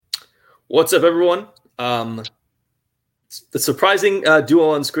What's up, everyone? The surprising duo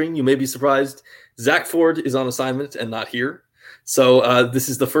on screen. You may be surprised. Zach Ford is on assignment and not here. So this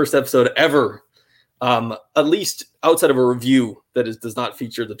is the first episode ever, at least outside of a review does not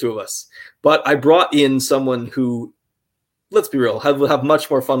feature the two of us. But I brought in someone who, let's be real, will have much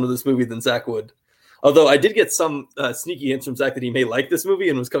more fun with this movie than Zach would. Although I did get some sneaky hints from Zach that he may like this movie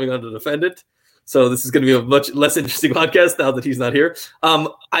and was coming on to defend it. So this is going to be a much less interesting podcast now that he's not here. I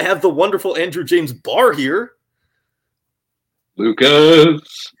have the wonderful Andrew James Barr here. Lucas,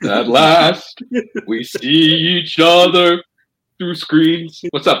 at last, we see each other through screens.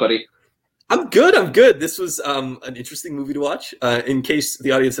 What's up, buddy? I'm good. This was an interesting movie to watch. In case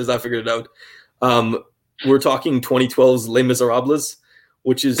the audience has not figured it out, we're talking 2012's Les Misérables,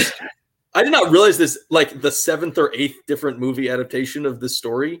 which is, I did not realize this, like the seventh or eighth different movie adaptation of this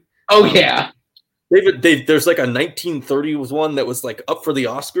story. Oh, yeah. There's like a 1930s one that was like up for the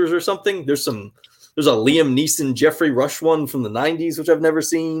Oscars or something. There's a Liam Neeson, Jeffrey Rush one from the 90s, which I've never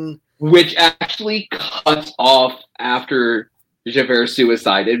seen. Which actually cuts off after Javert's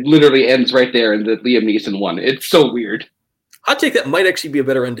suicide. It literally ends right there in the Liam Neeson one. It's so weird. I'd take that might actually be a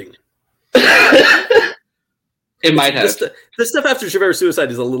better ending. It might have. The stuff after Javert's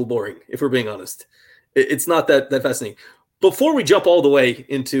suicide is a little boring, if we're being honest. It's not that fascinating. Before we jump all the way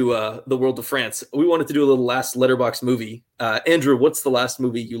into the world of France, we wanted to do a little last Letterboxd movie. Andrew, what's the last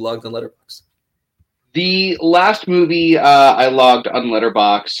movie you logged on Letterboxd? The last movie I logged on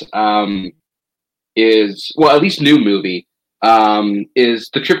Letterboxd is, well, at least new movie,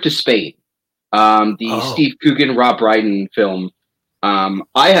 is The Trip to Spain, Steve Coogan, Rob Brydon film. I've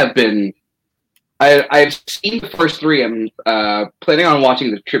seen the first three. I'm planning on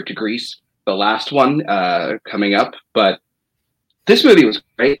watching The Trip to Greece, the last one, coming up, but this movie was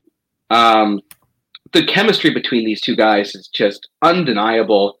great. The chemistry between these two guys is just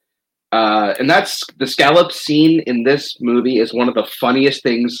undeniable. And that's the scallop scene in this movie is one of the funniest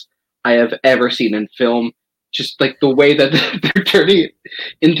things I have ever seen in film. Just like the way that they're turning it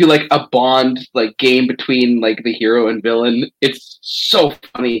into like a Bond like game between like the hero and villain. It's so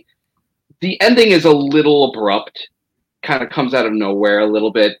funny. The ending is a little abrupt, kind of comes out of nowhere a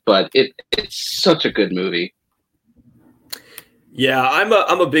little bit, but it's such a good movie. Yeah, I'm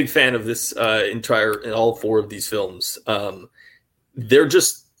a big fan of this all four of these films. They're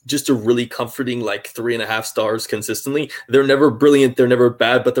just a really comforting, like 3.5 stars consistently. They're never brilliant, they're never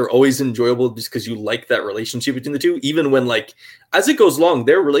bad, but they're always enjoyable just because you like that relationship between the two. Even when, like, as it goes along,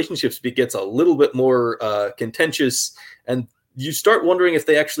 their relationships gets a little bit more contentious, and you start wondering if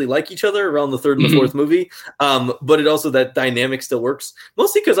they actually like each other around the third and the fourth movie. But it also, that dynamic still works.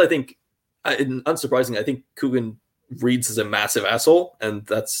 Mostly because I think, unsurprisingly, I think Coogan reads as a massive asshole, and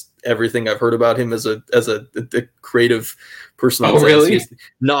that's everything I've heard about him as a creative person. Oh, really? He's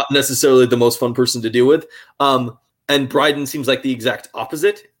not necessarily the most fun person to deal with. And Brydon seems like the exact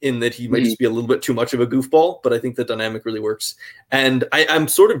opposite in that he might just be a little bit too much of a goofball, but I think the dynamic really works. And I'm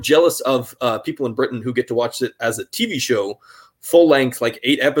sort of jealous of people in Britain who get to watch it as a TV show, full length, like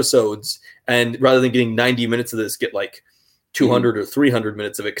 8 episodes, and rather than getting 90 minutes of this, get like 200 or 300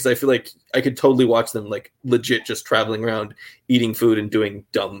 minutes of it, because I feel like I could totally watch them like legit just traveling around, eating food and doing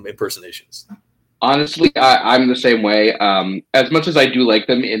dumb impersonations. Honestly, I'm the same way. As much as I do like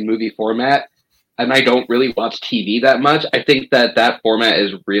them in movie format, and I don't really watch TV that much, I think that format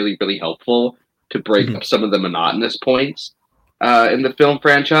is really, really helpful to break up some of the monotonous points in the film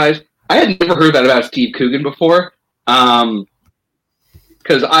franchise. I had never heard that about Steve Coogan before, because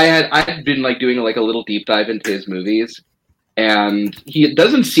I had been like doing like a little deep dive into his movies. And he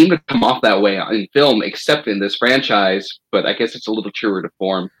doesn't seem to come off that way in film, except in this franchise. But I guess it's a little truer to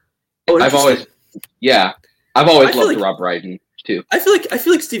form. I've always loved Rob Brydon too. I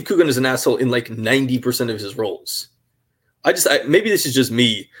feel like Steve Coogan is an asshole in like 90% of his roles. Maybe this is just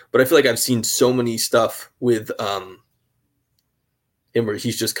me, but I feel like I've seen so many stuff with him where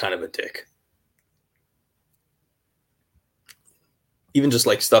he's just kind of a dick. Even just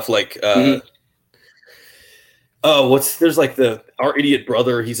like stuff like. There's like Our Idiot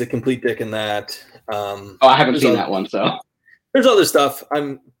Brother. He's a complete dick in that. I haven't seen that one, so. There's other stuff.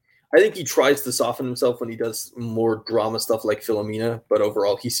 I think he tries to soften himself when he does more drama stuff like Philomena, but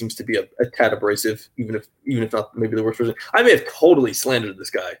overall he seems to be a tad abrasive, even if not maybe the worst person. I may have totally slandered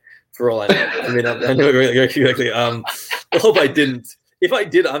this guy for all I know. I mean, I know exactly. I hope I didn't. If I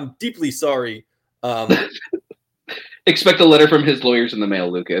did, I'm deeply sorry. Expect a letter from his lawyers in the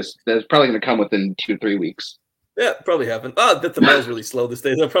mail, Lucas. That's probably going to come within 2-3 weeks. Yeah, probably haven't. That the mail's really slow these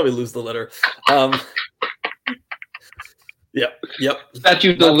days. I'll probably lose the letter. Yep.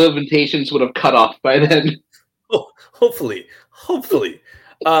 Statute of limitations would have cut off by then. Oh, hopefully.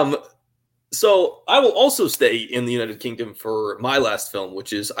 So I will also stay in the United Kingdom for my last film,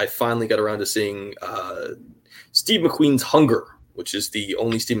 which is I finally got around to seeing Steve McQueen's Hunger, which is the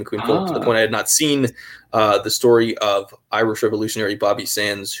only Steve McQueen film to the point I had not seen the story of Irish revolutionary Bobby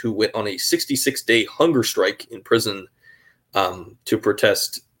Sands, who went on a 66-day hunger strike in prison to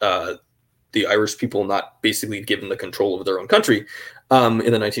protest the Irish people not basically given the control of their own country in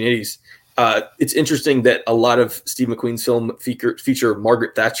the 1980s. It's interesting that a lot of Steve McQueen's film feature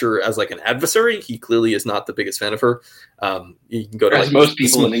Margaret Thatcher as like an adversary. He clearly is not the biggest fan of her. You can go to as most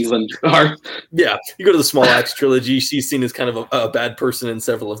people in England are. Yeah, you go to the Small Axe trilogy. She's seen as kind of a bad person in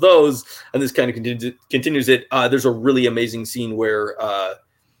several of those, and this kind of continues it. There's a really amazing scene where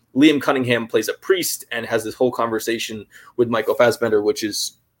Liam Cunningham plays a priest and has this whole conversation with Michael Fassbender, which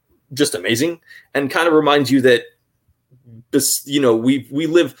is just amazing and kind of reminds you that this, we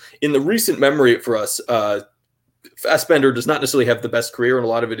live in the recent memory for us. Fassbender does not necessarily have the best career, and a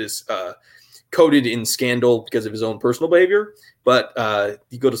lot of it is coded in scandal because of his own personal behavior. But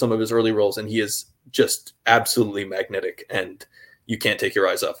you go to some of his early roles, and he is just absolutely magnetic, and you can't take your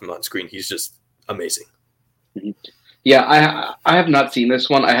eyes off him on screen. He's just amazing. Yeah, I have not seen this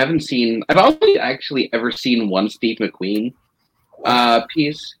one. I've only actually ever seen one Steve McQueen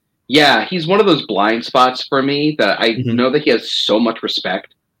piece. Yeah, he's one of those blind spots for me that I know that he has so much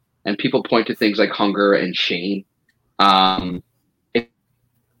respect, and people point to things like Hunger and Shane.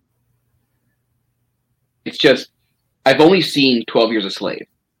 It's just, I've only seen 12 Years a Slave,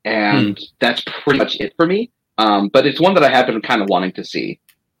 and that's pretty much it for me. But it's one that I have been kind of wanting to see.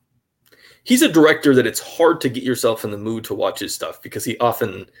 He's a director that it's hard to get yourself in the mood to watch his stuff because he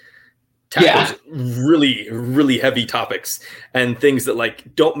often tackles really, really heavy topics and things that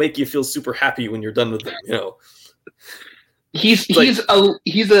like don't make you feel super happy when you're done with them. He's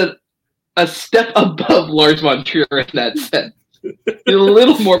a step above Lars von Trier in that sense. He's a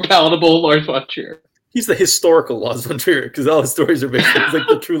little more palatable Lars von Trier. He's the historical Lars von Trier because all his stories are based on like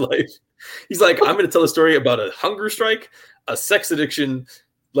the true life. He's like, I'm going to tell a story about a hunger strike, a sex addiction,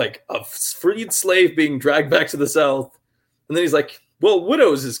 like a freed slave being dragged back to the South, and then he's like, well,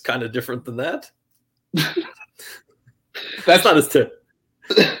 Widows is kind of different than that. That's not his tip.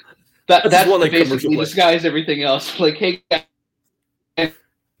 That's one like basically disguise everything else. Like, hey,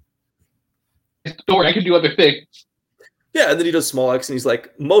 story, I can do other things. Yeah, and then he does Small Axe, and he's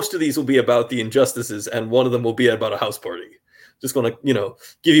like, most of these will be about the injustices, and one of them will be about a house party. Just going to,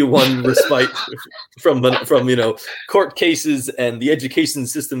 give you one respite from court cases and the education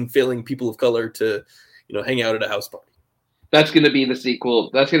system failing people of color to, hang out at a house party. That's going to be the sequel.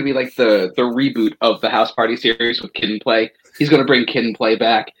 That's going to be like the reboot of the House Party series with Kid and Play. He's going to bring Kid and Play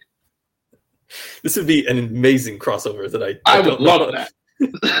back. This would be an amazing crossover that I would love that.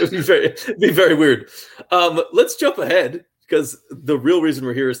 It'd be very weird. Let's jump ahead because the real reason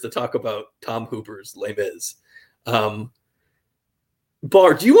we're here is to talk about Tom Hooper's Les Mis.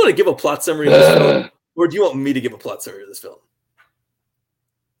 Barr, do you want to give a plot summary of this film, or do you want me to give a plot summary of this film?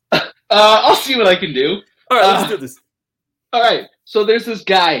 I'll see what I can do. All right, let's do this. All right, so there's this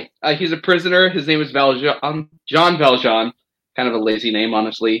guy. He's a prisoner. His name is Jean Valjean. Kind of a lazy name,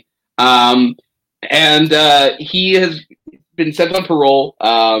 honestly. And he has been sent on parole.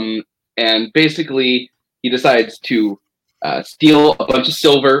 And basically, he decides to steal a bunch of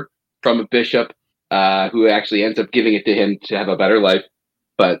silver from a bishop, who actually ends up giving it to him to have a better life.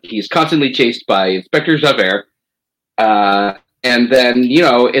 But he's constantly chased by Inspector Javert. And then,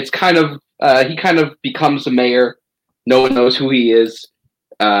 it's kind of he kind of becomes a mayor. No one knows who he is.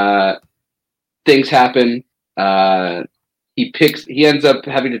 Things happen. He ends up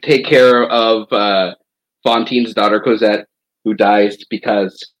having to take care of Fantine's daughter Cosette, who dies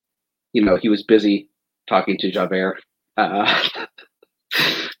because, he was busy talking to Javert.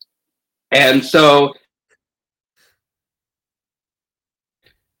 And so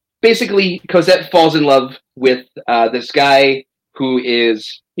basically Cosette falls in love with this guy who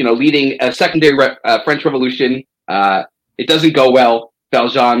is, leading a secondary French Revolution. It doesn't go well.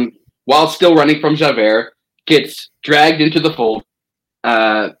 Valjean, while still running from Javert, gets dragged into the fold,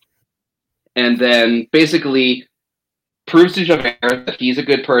 and then basically proves to Javert that he's a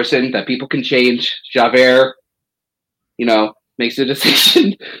good person, that people can change. Javert, makes a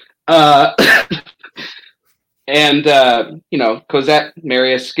decision. And Cosette,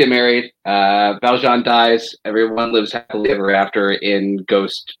 Marius get married. Valjean dies. Everyone lives happily ever after in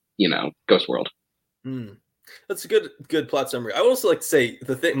Ghost World. That's a good plot summary. I would also like to say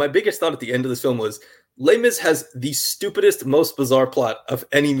my biggest thought at the end of this film was Les Mis has the stupidest, most bizarre plot of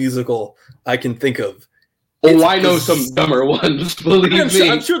any musical I can think of. Oh, I know some dumber ones. Believe me.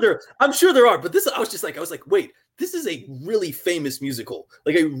 I'm sure there are. But this, I was like, wait, this is a really famous musical,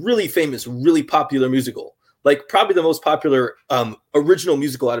 like a really famous, really popular musical, like probably the most popular original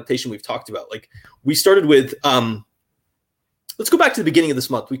musical adaptation we've talked about. Like we started with, let's go back to the beginning of this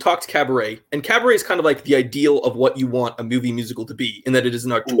month. We talked Cabaret, and Cabaret is kind of like the ideal of what you want a movie musical to be, in that it is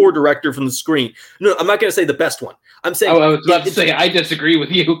an auteur director from the screen. No, I'm not going to say the best one. I'm saying I was about to say I disagree with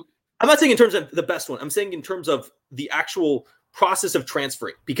you. I'm not saying in terms of the best one. I'm saying in terms of the actual process of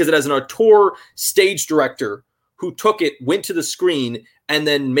transferring, because it has an auteur stage director who took it, went to the screen, and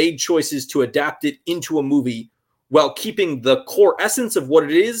then made choices to adapt it into a movie while keeping the core essence of what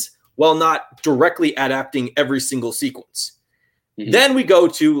it is, while not directly adapting every single sequence. Mm-hmm. Then we go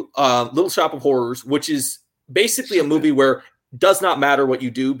to Little Shop of Horrors, which is basically a movie where does not matter what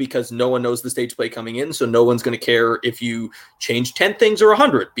you do, because no one knows the stage play coming in, so no one's going to care if you change 10 things or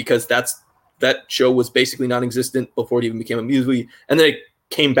 100, because that show was basically non-existent before it even became a movie, and then it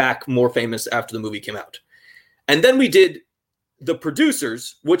came back more famous after the movie came out. And then we did The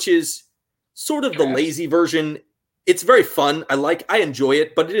Producers, which is sort of the lazy version. It's very fun. I enjoy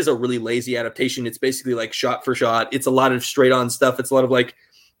it, but it is a really lazy adaptation. It's basically like shot for shot. It's a lot of straight on stuff. It's a lot of like,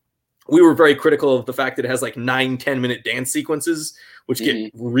 we were very critical of the fact that it has like 9-10-minute dance sequences, which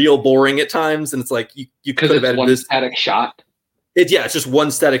get real boring at times. And it's like, you could have edited this static shot. It's just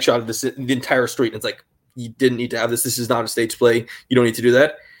one static shot of the entire street. And it's like, you didn't need to have this. This is not a stage play. You don't need to do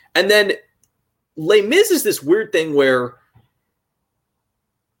that. And then Les Mis is this weird thing where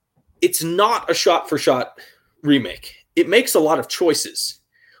it's not a shot for shot remake. It makes a lot of choices,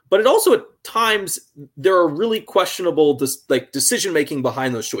 but it also at times there are really questionable decision making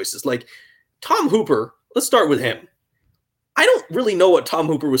behind those choices. Like Tom Hooper, let's start with him. I don't really know what Tom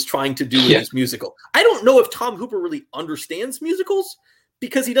Hooper was trying to do with this musical. I don't know if Tom Hooper really understands musicals,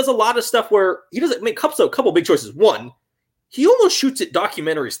 because he does a lot of stuff where he doesn't make a couple big choices. One, he almost shoots it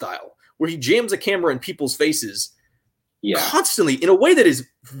documentary style, where he jams a camera in people's faces constantly in a way that is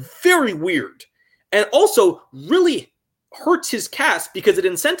very weird, and also really hurts his cast, because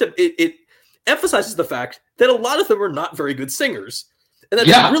it emphasizes the fact that a lot of them are not very good singers. And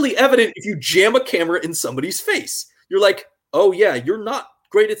that's really evident if you jam a camera in somebody's face. You're like, oh yeah, you're not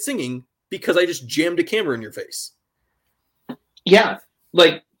great at singing because I just jammed a camera in your face. Yeah,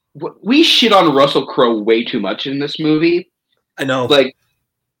 like we shit on Russell Crowe way too much in this movie. I know. Like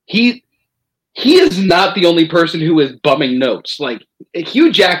he is not the only person who is bumming notes. Like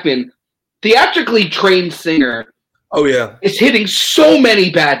Hugh Jackman, theatrically trained singer, is hitting so many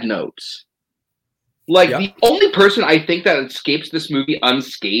bad notes. Like the only person I think that escapes this movie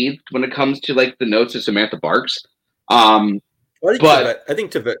unscathed when it comes to like the notes is Samantha Barks. I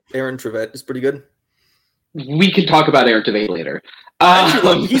think Aaron Tveit is pretty good. We can talk about Aaron Tveit later.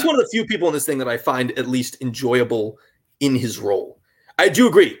 He's one of the few people in this thing that I find at least enjoyable in his role. I do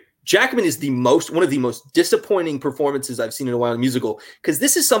agree. Jackman is one of the most disappointing performances I've seen in a while in a musical, because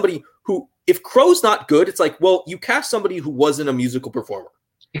this is somebody who, if Crowe's not good, it's like, well, you cast somebody who wasn't a musical performer.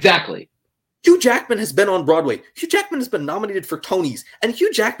 Exactly. Hugh Jackman has been on Broadway. Hugh Jackman has been nominated for Tonys, and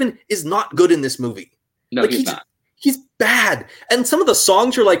Hugh Jackman is not good in this movie. No, he's not. He's bad. And some of the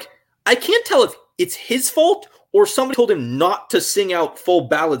songs are like, I can't tell if it's his fault or somebody told him not to sing out full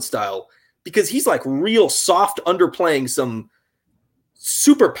ballad style, because he's like real soft underplaying some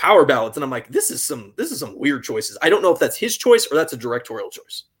super power ballads, and I'm like, this is some weird choices. I don't know if that's his choice or that's a directorial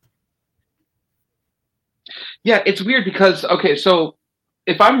choice. Yeah, it's weird because so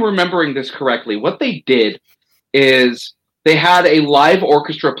if I'm remembering this correctly, what they did is they had a live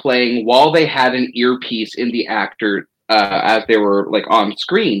orchestra playing while they had an earpiece in the actor as they were like on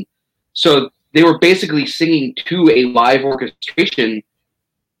screen. So they were basically singing to a live orchestration,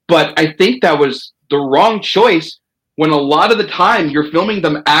 but I think that was the wrong choice, when a lot of the time you're filming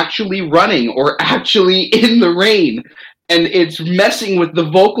them actually running or actually in the rain, and it's messing with the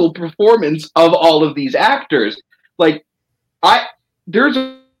vocal performance of all of these actors. Like, there's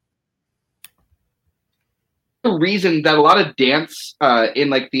a reason that a lot of dance in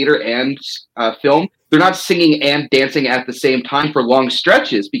like theater and film, they're not singing and dancing at the same time for long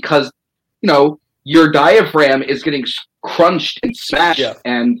stretches, because, you know, your diaphragm is getting crunched and smashed,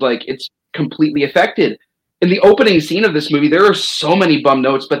 and like it's completely affected. In the opening scene of this movie, there are so many bum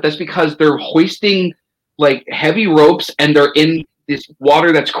notes, but that's because they're hoisting like heavy ropes and they're in this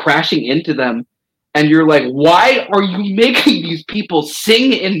water that's crashing into them. And you're like, why are you making these people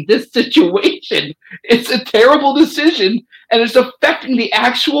sing in this situation? It's a terrible decision, and it's affecting the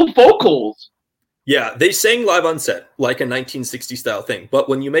actual vocals. Yeah, they sang live on set, like a 1960 style thing. But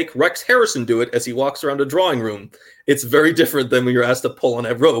when you make Rex Harrison do it as he walks around a drawing room, it's very different than when you're asked to pull on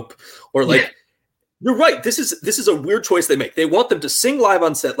a rope. Or like, You're right. This is a weird choice they make. They want them to sing live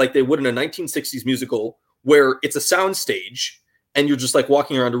on set like they would in a 1960s musical where it's a sound stage and you're just like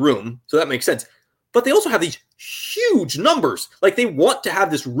walking around a room. So that makes sense. But they also have these huge numbers. Like they want to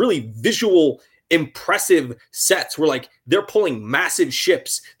have this really visual, impressive sets where like they're pulling massive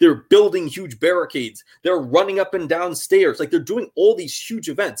ships, they're building huge barricades, they're running up and down stairs. Like they're doing all these huge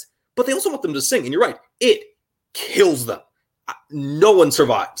events, but they also want them to sing. And you're right, it kills them. No one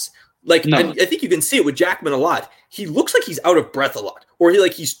survives. Like, no. And I think you can see it with Jackman a lot. He looks like he's out of breath a lot, or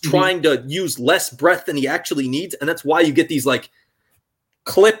he's trying to use less breath than he actually needs, and that's why you get these like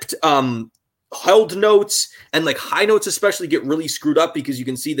clipped held notes, and like high notes especially get really screwed up because you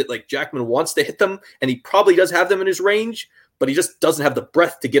can see that like Jackman wants to hit them, and he probably does have them in his range, but he just doesn't have the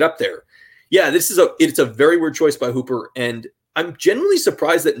breath to get up there. Yeah, it's a very weird choice by Hooper, and I'm genuinely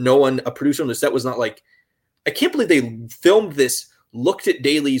surprised that no one, a producer on the set, was not like, I can't believe they filmed this, looked at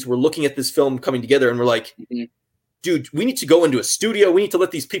dailies, we're looking at this film coming together, and we're like, dude, we need to go into a studio. We need to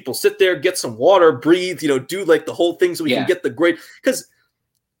let these people sit there, get some water, breathe, do like the whole thing so we can get the great. Because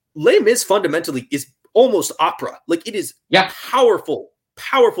Les Mis fundamentally is almost opera. Like it is powerful,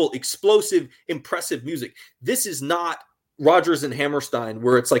 explosive, impressive music. This is not Rodgers and Hammerstein,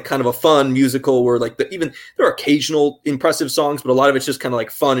 where it's like kind of a fun musical where like even there are occasional impressive songs, but a lot of it's just kind of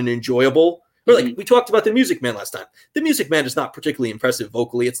like fun and enjoyable. But like we talked about The Music Man last time. The Music Man is not particularly impressive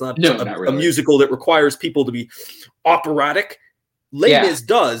vocally. It's not, not really a musical that requires people to be operatic. Les Mis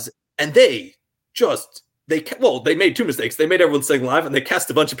does, and they made two mistakes. They made everyone sing live, and they cast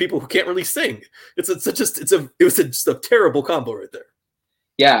a bunch of people who can't really sing. It was just a terrible combo right there.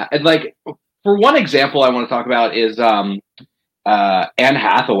 Yeah, and like for one example, I want to talk about is Anne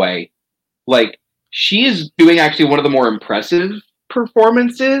Hathaway. Like she is doing actually one of the more impressive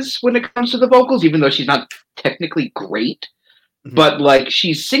performances when it comes to the vocals, even though she's not technically great, but like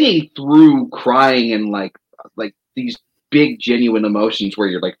she's singing through crying and like these big genuine emotions where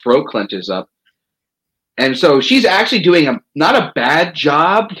your like throat clenches up, and so she's actually doing not a bad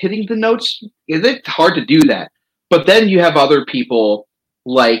job hitting the notes. It's hard to do that, but then you have other people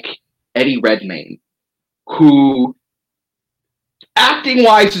like Eddie Redmayne, who acting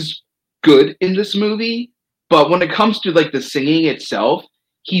wise is good in this movie. But when it comes to like the singing itself,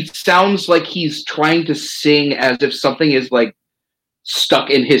 he sounds like he's trying to sing as if something is like stuck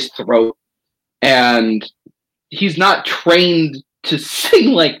in his throat, and he's not trained to sing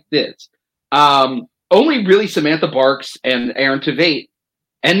like this. Only really Samantha Barks and Aaron Tveit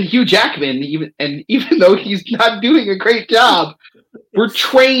and Hugh Jackman, even though he's not doing a great job, were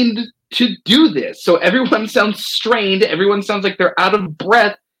trained to do this. So everyone sounds strained. Everyone sounds like they're out of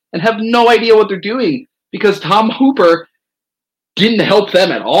breath and have no idea what they're doing, because Tom Hooper didn't help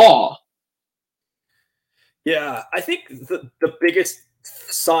them at all. Yeah, I think the biggest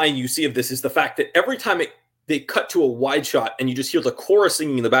sign you see of this is the fact that every time they cut to a wide shot and you just hear the chorus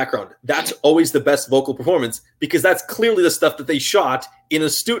singing in the background, that's always the best vocal performance, because that's clearly the stuff that they shot in a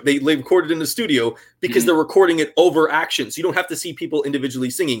studio. They recorded in the studio because they're recording it over action. So you don't have to see people individually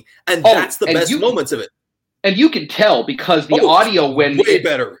singing. And that's the best moments of it. And you can tell because the audio way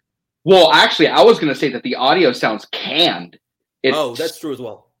better. Well, actually, I was going to say that the audio sounds canned. That's true as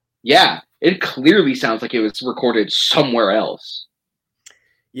well. Yeah, it clearly sounds like it was recorded somewhere else.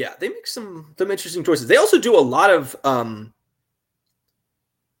 Yeah, they make some interesting choices. They also do a lot of Tom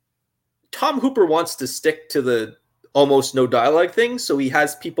Hooper wants to stick to the almost no dialogue thing, so he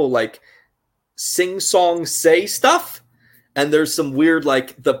has people like sing song say stuff, and there's some weird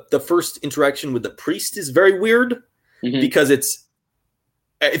like the first interaction with the priest is very weird because it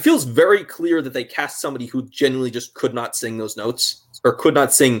feels very clear that they cast somebody who genuinely just could not sing those notes or could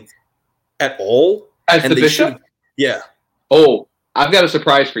not sing at all. As the bishop? Yeah. Oh, I've got a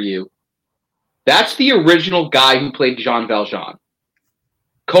surprise for you. That's the original guy who played Jean Valjean.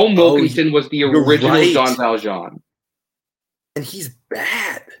 Colm Wilkinson was the original Jean Valjean. And he's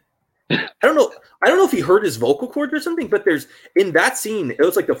bad. I don't know if he hurt his vocal cords or something, but there's in that scene, it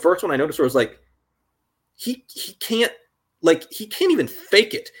was like the first one I noticed where it was like he can't even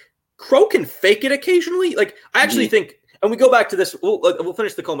fake it. Crow can fake it occasionally. Like I actually think, and we go back to this. We'll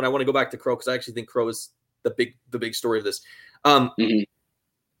finish the Colm, and I want to go back to Crow because I actually think Crow is the big story of this.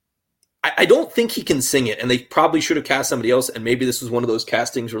 I don't think he can sing it, and they probably should have cast somebody else. And maybe this was one of those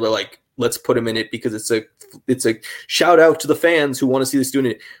castings where they're like, let's put him in it because it's a shout out to the fans who want to see this doing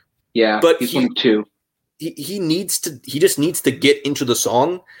it. Yeah, but he's one too. He just needs to get into the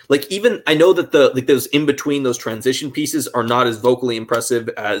song. Like even I know that those in between those transition pieces are not as vocally impressive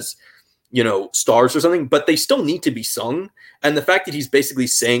as Stars or something, but they still need to be sung. And the fact that he's basically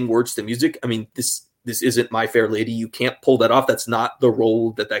saying words to music, I mean, this this isn't My Fair Lady. You can't pull that off. That's not the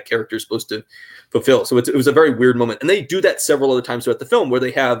role that character is supposed to fulfill. So it was a very weird moment. And they do that several other times throughout the film, where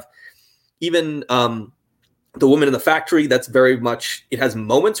they have even the woman in the factory. That's very much, it has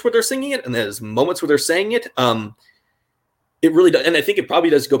moments where they're singing it, and there's moments where they're saying it. It really does. And I think it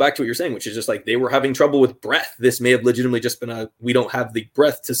probably does go back to what you're saying, which is just like, they were having trouble with breath. This may have legitimately just been we don't have the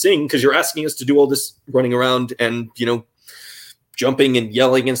breath to sing, because you're asking us to do all this running around and, jumping and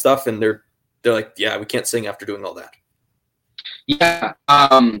yelling and stuff. And they're like, yeah, we can't sing after doing all that. Yeah.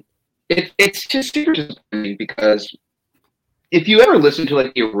 It's just super disappointing, because if you ever listen to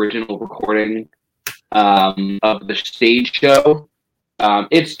like the original recording of the stage show,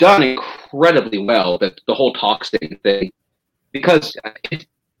 it's done incredibly well, that the whole talk sing thing, because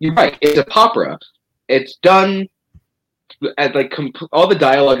you're right, it's a opera. It's done at like all the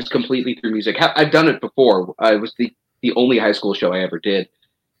dialogue is completely through music. I've done it before. It was the only high school show I ever did,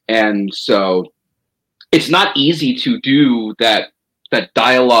 and so it's not easy to do that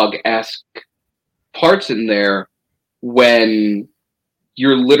dialogue-esque parts in there when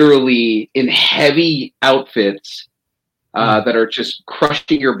you're literally in heavy outfits that are just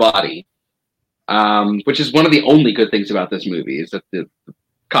crushing your body. Which is one of the only good things about this movie, is that the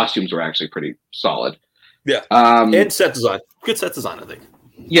costumes were actually pretty solid. Yeah. And set design. Good set design, I think.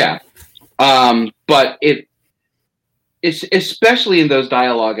 Yeah. But it's especially in those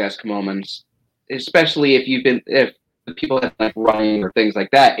dialogue-esque moments, especially if the people have like running or things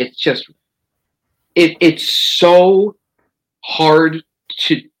like that, it's just it's so hard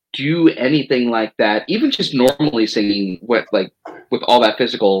to do anything like that, even just normally singing with all that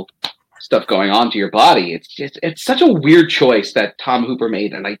physical stuff going on to your body. It's such a weird choice that Tom Hooper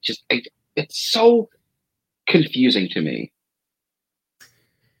made, and it's so confusing to me.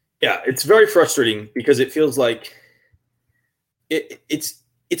 Yeah, it's very frustrating, because it feels like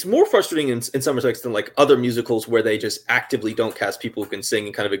it's more frustrating in some respects than like other musicals, where they just actively don't cast people who can sing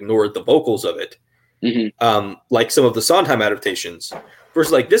and kind of ignore the vocals of it. Mm-hmm. Like some of the Sondheim adaptations,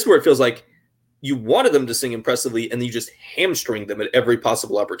 versus like this, where it feels like you wanted them to sing impressively, and you just hamstring them at every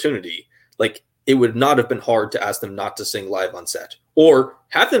possible opportunity. Like, it would not have been hard to ask them not to sing live on set, or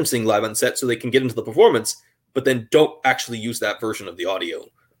have them sing live on set so they can get into the performance, but then don't actually use that version of the audio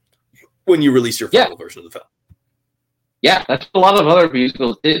when you release your final version of the film. Yeah, that's what a lot of other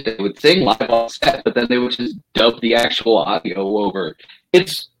musicals did. They would sing live on set, but then they would just dub the actual audio over.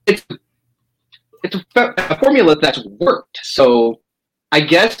 It's a formula that's worked. So I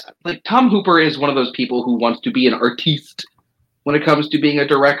guess like Tom Hooper is one of those people who wants to be an artiste when it comes to being a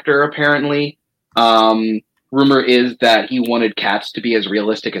director, apparently. Rumor is that he wanted Cats to be as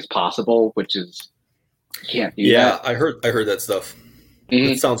realistic as possible, which is, you can't do that. Yeah, I heard that stuff.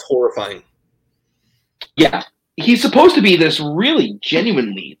 Mm-hmm. It sounds horrifying. Yeah. He's supposed to be this really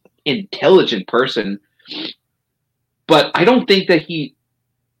genuinely intelligent person, but I don't think that he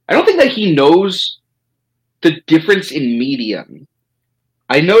knows the difference in medium.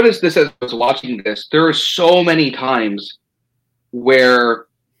 I noticed this as I was watching this. There are so many times where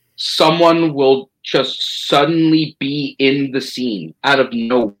someone will just suddenly be in the scene out of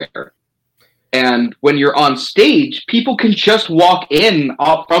nowhere. And when you're on stage, people can just walk in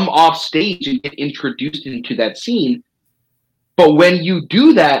from off stage and get introduced into that scene. But when you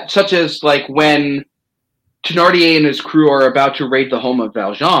do that, such as like when Thénardier and his crew are about to raid the home of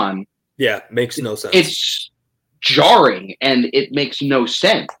Valjean, yeah, makes no sense. It's jarring and it makes no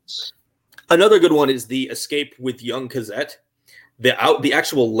sense. Another good one is the escape with young Cosette. The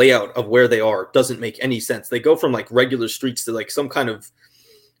actual layout of where they are doesn't make any sense. They go from like regular streets to like some kind of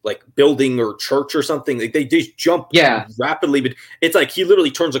like building or church or something. Like they just jump rapidly, but it's like he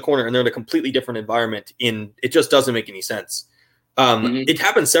literally turns a corner and they're in a completely different environment. It just doesn't make any sense. It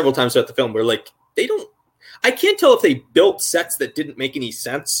happens several times throughout the film where like I can't tell if they built sets that didn't make any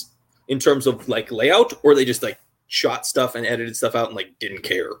sense in terms of like layout, or they just like shot stuff and edited stuff out and like didn't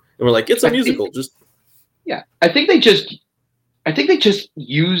care. And we're like, it's a musical. I think they just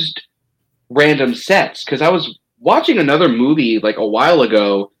used random sets, because I was watching another movie like a while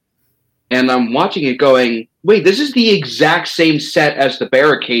ago, and I'm watching it going, wait, this is the exact same set as the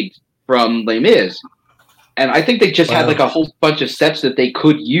barricade from Les Mis. And I think they just had like a whole bunch of sets that they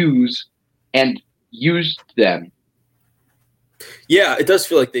could use and used them. Yeah, it does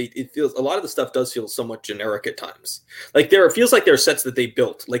feel like it feels a lot of the stuff does feel somewhat generic at times. Like it feels like there are sets that they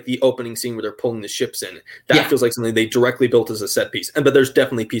built, like the opening scene where they're pulling the ships in. That feels like something they directly built as a set piece. But there's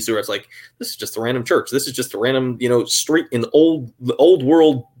definitely pieces where it's like, this is just a random church. This is just a random, street in the old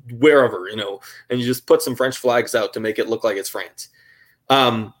world, wherever, and you just put some French flags out to make it look like it's France.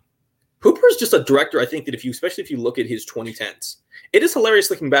 Hooper is just a director. I think that especially if you look at his 2010s, it is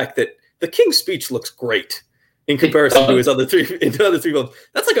hilarious looking back that The King's Speech looks great in comparison to his other three films.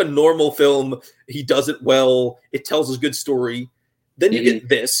 That's like a normal film. He does it well. It tells a good story. Then you get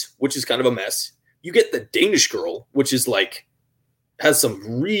this, which is kind of a mess. You get The Danish Girl, which is like has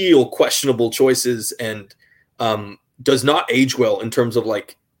some real questionable choices and does not age well in terms of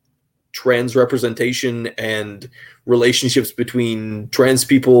like trans representation and relationships between trans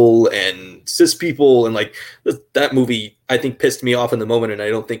people and cis people. And like that movie, I think, pissed me off in the moment, and I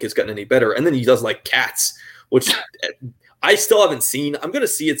don't think it's gotten any better. And then he does like Cats, which I still haven't seen. I'm going to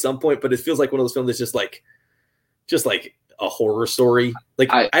see at some point, but it feels like one of those films that's just like a horror story. Like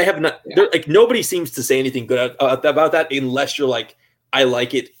I have not, like nobody seems to say anything good about that unless you're like, I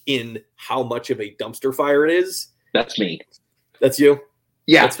like it in how much of a dumpster fire it is. That's me. That's you?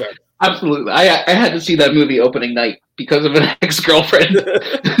 Yeah, that's fair. Absolutely. I had to see that movie opening night because of an ex-girlfriend.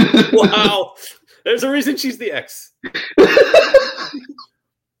 Wow. There's a reason she's the ex.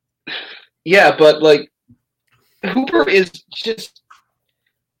 Yeah, but like Hooper is just,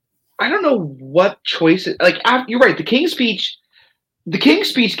 I don't know what choices. Like you're right. The King's Speech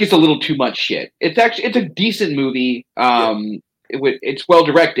gets a little too much shit. It's a decent movie. It's well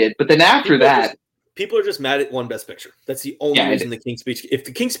directed, but then after that, people are just mad at won Best Picture. That's the only reason the King's Speech. If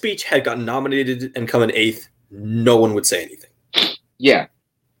the King's Speech had gotten nominated and come in 8th, no one would say anything. Yeah.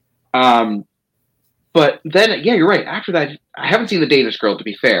 But then, yeah, you're right. After that, I haven't seen The Danish Girl, to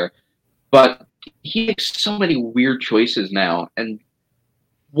be fair, but he makes so many weird choices now, and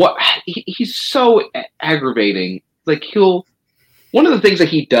he's so aggravating. Like one of the things that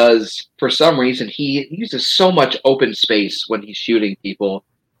he does for some reason, he uses so much open space when he's shooting people.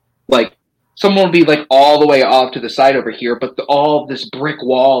 Like someone will be like all the way off to the side over here, but all this brick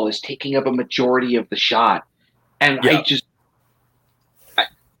wall is taking up a majority of the shot, and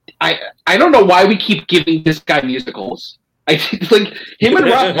I don't know why we keep giving this guy musicals. I think like him and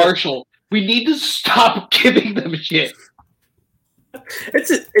Rob Marshall, we need to stop giving them shit.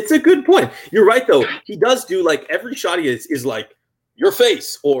 It's a good point. You're right though. He does do like every shot he is like your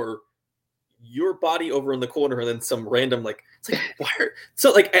face or your body over in the corner, and then some random like it's like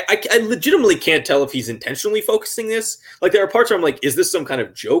so like I legitimately can't tell if he's intentionally focusing this. Like there are parts where I'm like, is this some kind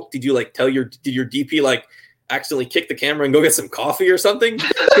of joke? Did you like did your DP like accidentally kick the camera and go get some coffee or something?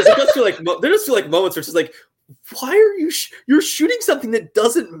 Because it does feel like there does feel like moments where it's just like, why are you're shooting something that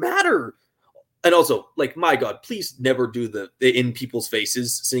doesn't matter? And also, like, my God, please never do the in people's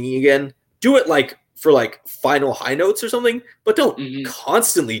faces singing again. Do it like for like final high notes or something, but don't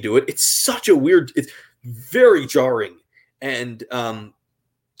constantly do it. It's such a weird, it's very jarring. And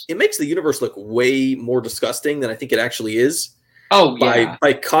it makes the universe look way more disgusting than I think it actually is. Oh, yeah.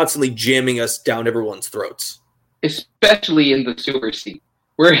 By constantly jamming us down everyone's throats. Especially in the sewer seat,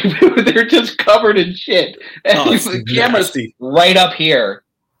 where they're just covered in shit. And the camera's right up here.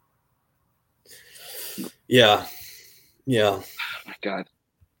 Yeah. Oh, my God.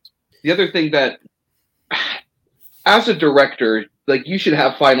 The other thing that, as a director, like, you should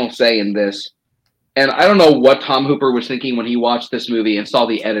have final say in this. And I don't know what Tom Hooper was thinking when he watched this movie and saw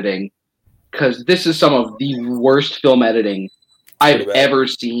the editing, because this is some of the worst film editing I've ever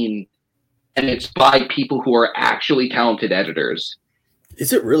seen, and it's by people who are actually talented editors.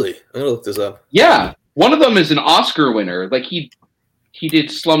 Is it really? I'm gonna look this up. Yeah, one of them is an Oscar winner. Like he did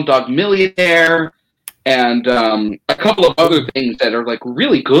Slumdog Millionaire and a couple of other things that are like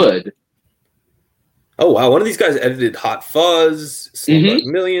really good. Oh wow! One of these guys edited Hot Fuzz, Slumdog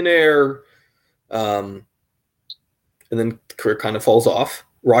Millionaire, and then career kind of falls off.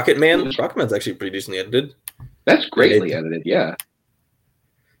 Rocket Man's actually pretty decently edited. That's greatly edited, yeah.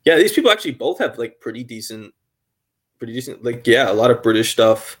 Yeah, these people actually both have like pretty decent, like, yeah, a lot of British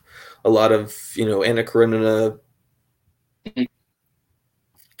stuff, a lot of, Anna Karenina, a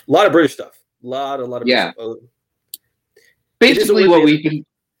lot of British stuff, a lot of yeah. British stuff.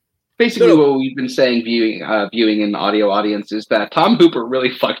 Basically what we've been saying viewing in audio audience is that Tom Hooper really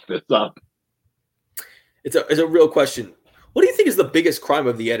fucked this up. It's a real question. What do you think is the biggest crime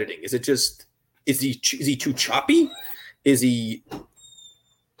of the editing? Is it just is he too choppy? Is he?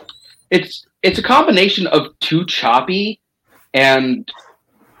 It's a combination of too choppy and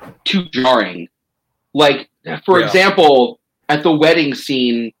too jarring. Like, for example, at the wedding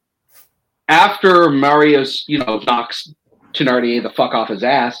scene, after Marius, knocks Thénardier the fuck off his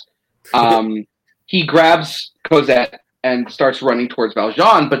ass, he grabs Cosette and starts running towards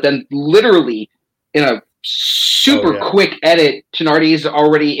Valjean, but then literally in a super quick edit, Thénardier is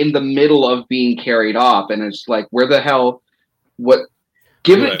already in the middle of being carried off, and it's like, where the hell? What?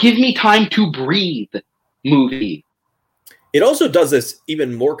 Give me time to breathe, movie. It also does this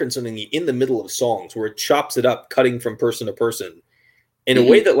even more concerningly in the middle of songs, where it chops it up, cutting from person to person, in a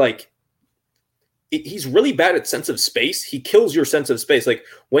way that, like, he's really bad at sense of space. He kills your sense of space. Like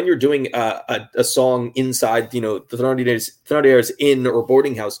when you're doing a song inside, the Thenardier's inn or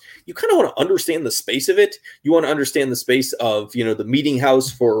boarding house, you kind of want to understand the space of it. You want to understand the space of, the meeting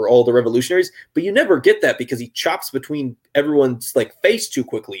house for all the revolutionaries, but you never get that because he chops between everyone's like face too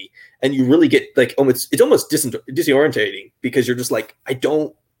quickly. And you really get like, it's almost disorientating because you're just like, I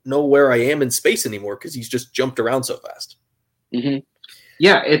don't know where I am in space anymore because he's just jumped around so fast. Mm-hmm.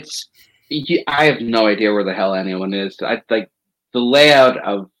 Yeah, I have no idea where the hell anyone is. I like the layout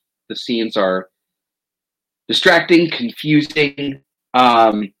of the scenes are distracting, confusing.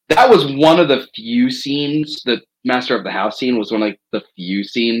 That was one of the few scenes. The Master of the House scene was one of like the few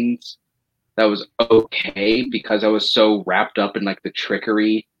scenes that was okay because I was so wrapped up in like the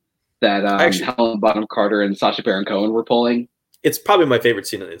trickery that Helen Bonham Carter and Sacha Baron Cohen were pulling. It's probably my favorite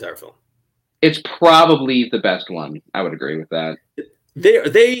scene in the entire film. It's probably the best one. I would agree with that.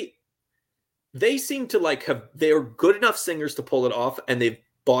 They seem to they're good enough singers to pull it off, and they've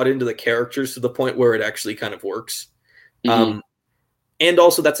bought into the characters to the point where it actually kind of works. Mm-hmm. And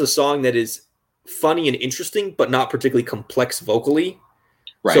also that's a song that is funny and interesting, but not particularly complex vocally.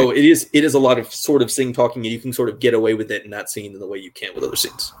 Right. So it is a lot of sort of sing talking, and you can sort of get away with it in that scene in the way you can't with other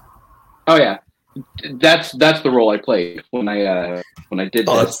scenes. Oh yeah. That's the role I played when I did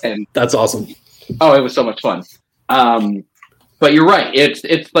this, and that's awesome. Oh, it was so much fun. But you're right.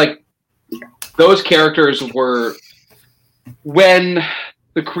 It's like those characters were when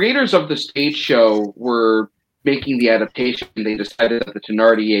the creators of the stage show were making the adaptation. They decided that the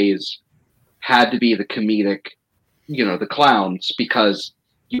Thenardiers had to be the comedic, the clowns, because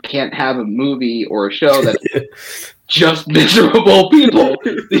you can't have a movie or a show that's just miserable people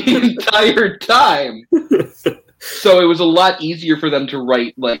the entire time. So it was a lot easier for them to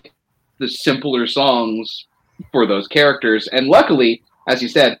write like the simpler songs for those characters. And luckily, as you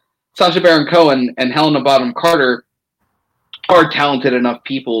said, Sacha Baron Cohen and Helena Bonham Carter are talented enough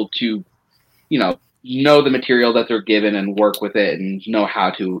people to, know the material that they're given and work with it and know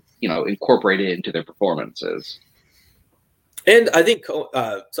how to, incorporate it into their performances. And I think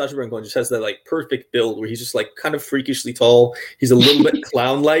Sacha Baron Cohen just has that like perfect build where he's just like kind of freakishly tall. He's a little bit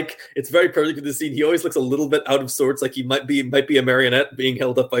clown-like. It's very perfect for this scene. He always looks a little bit out of sorts, like he might be a marionette being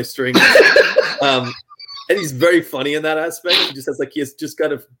held up by strings. And he's very funny in that aspect. He has just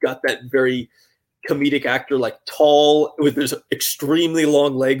kind of got that very comedic actor, like tall with this extremely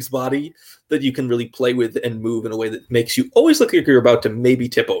long legs body that you can really play with and move in a way that makes you always look like you're about to maybe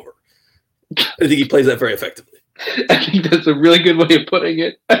tip over. I think he plays that very effectively. I think that's a really good way of putting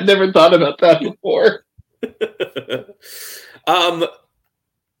it. I've never thought about that before.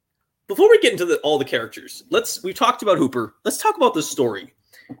 Before we get into all the characters, we've talked about Hooper. Let's talk about the story.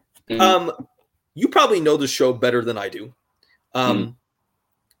 Mm-hmm. You probably know the show better than I do. I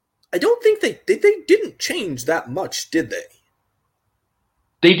don't think they didn't change that much, did they?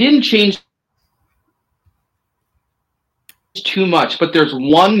 They didn't change too much, but there's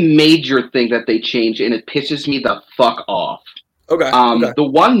one major thing that they change, and it pisses me the fuck off. Okay. The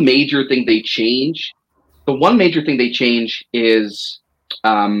one major thing they change is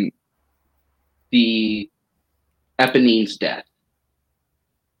the Eponine's death.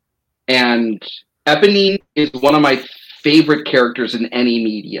 And Eponine is one of my favorite characters in any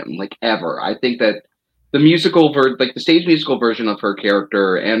medium, like ever. I think that the the stage musical version of her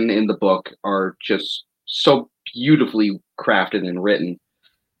character and in the book are just so beautifully crafted and written.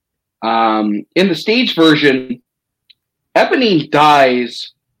 In the stage version, Eponine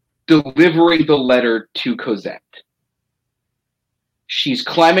dies delivering the letter to Cosette. She's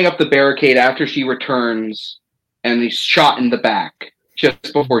climbing up the barricade after she returns, and he's shot in the back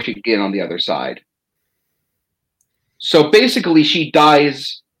just before she can get on the other side. So basically, she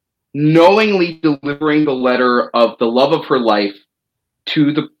dies knowingly delivering the letter of the love of her life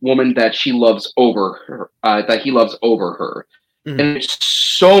to the woman that she loves over her, that he loves over her. Mm-hmm. And it's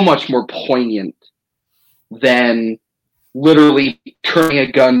so much more poignant than literally turning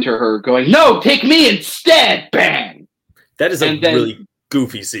a gun to her, going, "No, take me instead!" Bang! That is really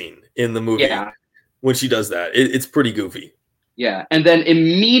goofy scene in the movie. Yeah. When she does that. It's pretty goofy. Yeah, and then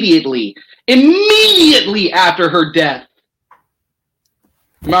immediately after her death,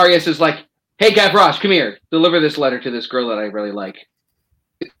 Marius is like, "Hey, Gavroche, come here. Deliver this letter to this girl that I really like."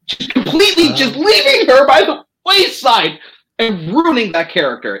 Just completely just leaving her by the wayside and ruining that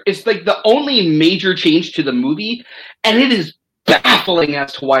character. It's like the only major change to the movie, and it is baffling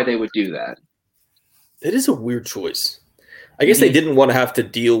as to why they would do that. It is a weird choice. I guess they didn't want to have to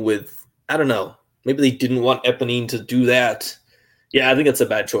deal with, I don't know, maybe they didn't want Eponine to do that. Yeah, I think that's a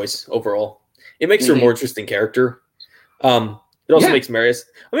bad choice overall. It makes her a more interesting character. The It also makes Marius.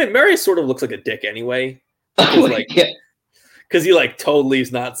 I mean, Marius sort of looks like a dick anyway. Because he like totally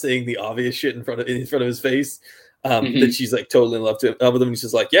is not saying the obvious shit in front of his face. That she's like totally in love with him. And he's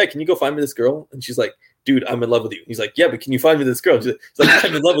just like, yeah, can you go find me this girl? And she's like, dude, I'm in love with you. He's like, yeah, but can you find me this girl? She's like,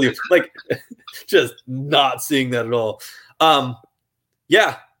 I'm in love with you. Like, just not seeing that at all.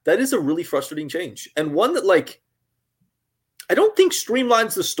 Yeah, that is a really frustrating change, and one that like I don't think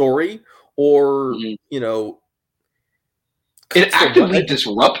streamlines the story or it actively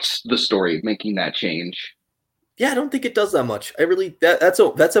disrupts the story, making that change. Yeah, I don't think it does that much. I really that's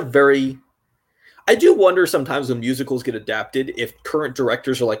a very. I do wonder sometimes when musicals get adapted if current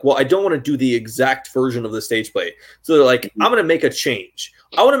directors are like, well, I don't want to do the exact version of the stage play. So they're like, I'm going to make a change.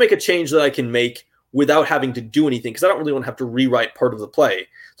 I want to make a change that I can make without having to do anything because I don't really want to have to rewrite part of the play.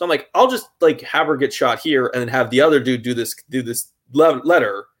 So I'm like, I'll just like have her get shot here and then have the other dude do this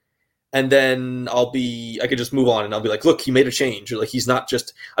letter. And then I could just move on and I'll be like, look, he made a change. Or like, he's not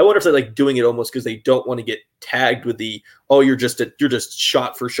just, I wonder if they're like doing it almost because they don't want to get tagged with the, oh, you're just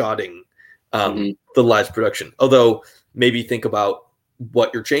shot for shotting. The live production. Although maybe think about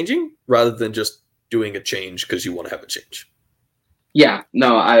what you're changing rather than just doing a change because you want to have a change. Yeah,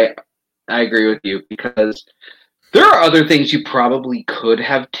 no, I agree with you because there are other things you probably could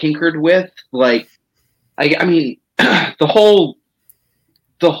have tinkered with. Like, I mean, the whole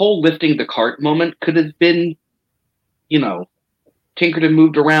lifting the cart moment could have been, tinkered and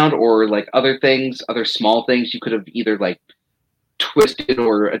moved around, or like other small things you could have either like twisted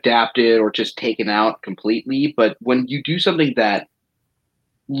or adapted or just taken out completely. But when you do something that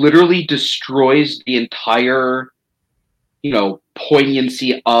literally destroys the entire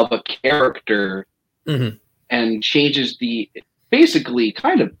poignancy of a character and changes basically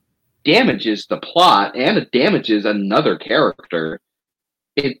kind of damages the plot and it damages another character,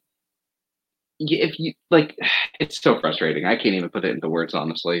 it's so frustrating. I can't even put it into words,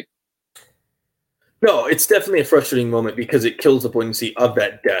 honestly. No, it's definitely a frustrating moment because it kills the poignancy of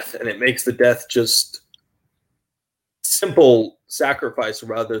that death, and it makes the death just simple sacrifice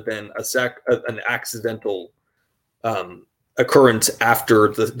rather than an accidental occurrence after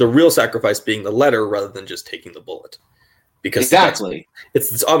the real sacrifice being the letter rather than just taking the bullet. Because exactly,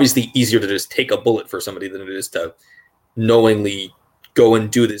 it's obviously easier to just take a bullet for somebody than it is to knowingly go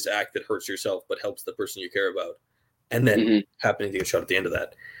and do this act that hurts yourself but helps the person you care about, and then happening to get shot at the end of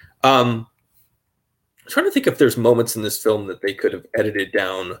that. I'm trying to think if there's moments in this film that they could have edited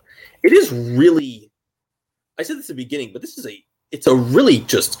down. It is really, I said this at the beginning, but it's a really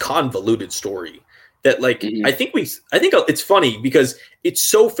just convoluted story that like, I think it's funny because it's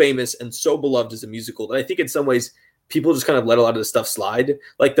so famous and so beloved as a musical that I think in some ways people just kind of let a lot of this stuff slide.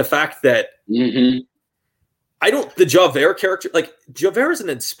 Like the fact that the Javert character, like Javert is an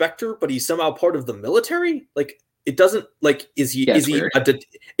inspector, but he's somehow part of the military. Like, it doesn't like, is he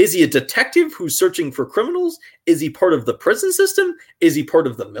a detective who's searching for criminals? Is he part of the prison system? Is he part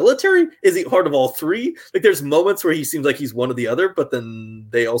of the military? Is he part of all three? Like there's moments where he seems like he's one or the other, but then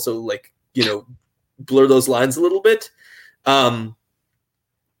they also like, blur those lines a little bit. It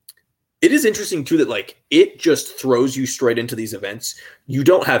is interesting too that like it just throws you straight into these events. You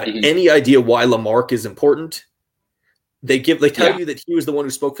don't have any idea why Lamarck is important. They tell you that he was the one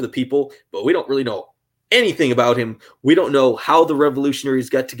who spoke for the people, but we don't really know anything about him. We don't know how the revolutionaries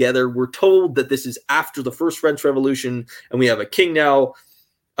got together. We're told that this is after the first French Revolution and we have a king now.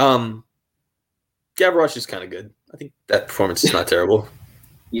 Gavroche is kind of good. I think that performance is not terrible.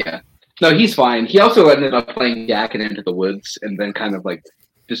 Yeah. No, he's fine. He also ended up playing Jack in Into the Woods and then kind of like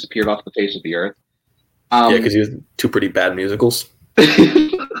disappeared off the face of the earth. Yeah, because he was two pretty bad musicals.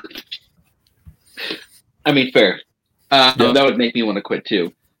 I mean, fair. That would make me want to quit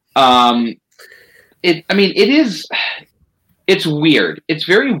too. It's weird. It's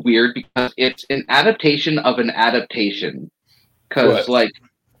very weird because it's an adaptation of an adaptation. Because, like,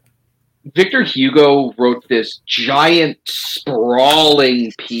 Victor Hugo wrote this giant,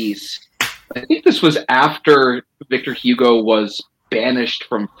 sprawling piece. I think this was after Victor Hugo was banished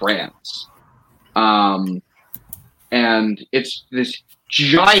from France. And it's this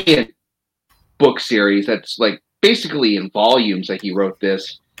giant book series that's, like, basically in volumes that he wrote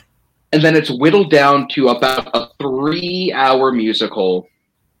this. And then it's whittled down to about a 3-hour musical,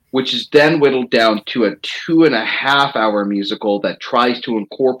 which is then whittled down to a 2.5-hour musical that tries to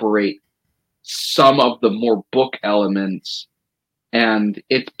incorporate some of the more book elements. And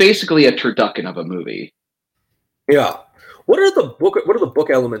it's basically a turducken of a movie. Yeah. What are the book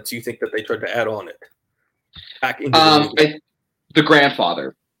elements you think that they tried to add on it? Back into the movie? The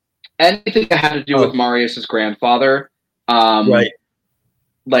grandfather. Anything that had to do with Marius's grandfather. Right.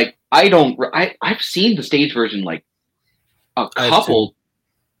 Like, I've seen the stage version like a I have two. couple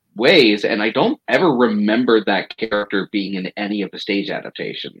ways, and I don't ever remember that character being in any of the stage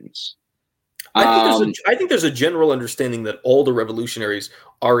adaptations. I think there's a general understanding that all the revolutionaries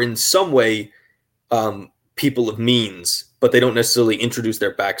are in some way people of means, but they don't necessarily introduce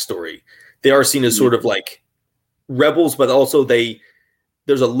their backstory. They are seen as sort of like rebels, but also there's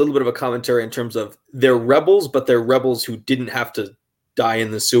a little bit of a commentary in terms of they're rebels, but they're rebels who didn't have to die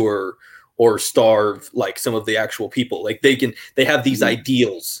in the sewer or starve like some of the actual people. Like they have these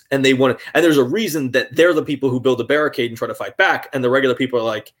ideals, and they want to, and there's a reason that they're the people who build a barricade and try to fight back, and the regular people are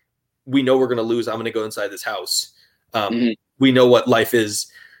like, we know we're going to lose. I'm going to go inside this house. We know what life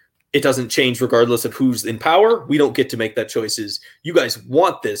is. It doesn't change regardless of who's in power. We don't get to make that choices. You guys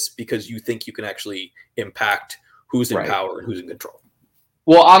want this because you think you can actually impact who's in power and who's in control.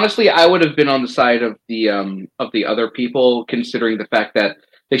 Well, honestly, I would have been on the side of the other people, considering the fact that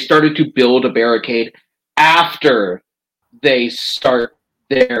they started to build a barricade after they start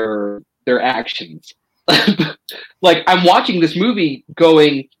their actions. Like, I'm watching this movie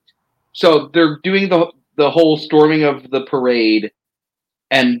going, so they're doing the whole storming of the parade,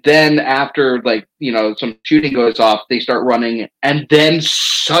 and then after, like, you know, some shooting goes off, they start running, and then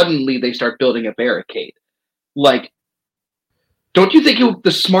suddenly they start building a barricade. Like, don't you think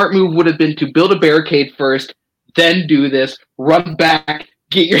the smart move would have been to build a barricade first, then do this, run back,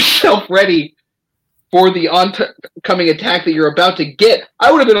 get yourself ready for the oncoming attack that you're about to get?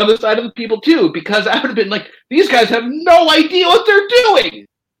 I would have been on the side of the people too, because I would have been like, these guys have no idea what they're doing.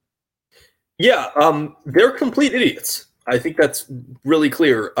 Yeah, they're complete idiots. I think that's really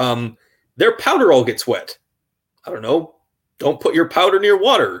clear. Their powder all gets wet. I don't know. Don't put your powder near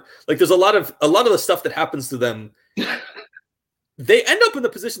water. Like, there's a lot of the stuff that happens to them. They end up in the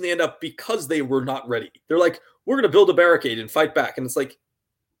position they end up because they were not ready. They're like, we're going to build a barricade and fight back. And it's like,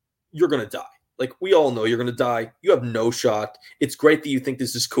 you're going to die. Like, we all know you're going to die. You have no shot. It's great that you think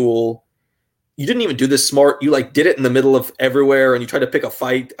this is cool. You didn't even do this smart. You like did it in the middle of everywhere, and you tried to pick a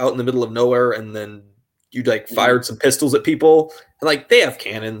fight out in the middle of nowhere, and then you like fired some pistols at people. And like, they have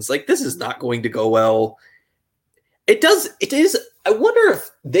cannons. Like, this is not going to go well. It is. I wonder if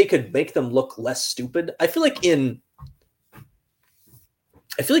they could make them look less stupid. I feel like in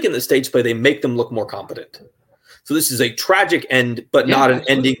the stage play, they make them look more competent. So this is a tragic end, but not an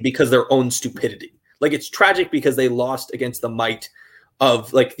ending because of their own stupidity. Like, it's tragic because they lost against the might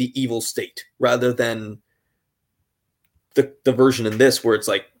of like the evil state, rather than the version in this where it's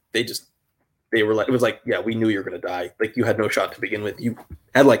like they were like, it was like, yeah, we knew you were gonna die. Like, you had no shot to begin with. You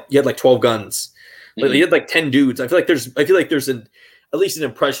had like 12 guns. Like, you had like 10 dudes. I feel like there's at least an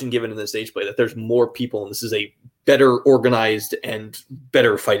impression given in the stage play that there's more people, and this is a better organized and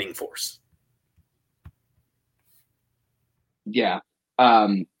better fighting force. Yeah.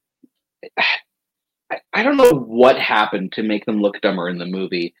 I don't know what happened to make them look dumber in the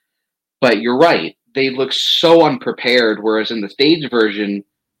movie, but you're right. They look so unprepared, whereas in the stage version,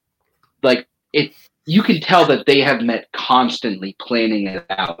 like, you can tell that they have met constantly planning it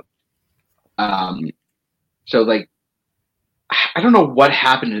out. So, like, I don't know what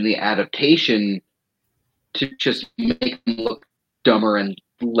happened in the adaptation to just make them look dumber and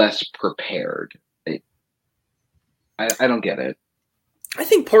less prepared. I don't get it. I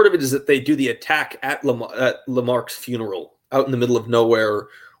think part of it is that they do the attack at Lamarck's funeral out in the middle of nowhere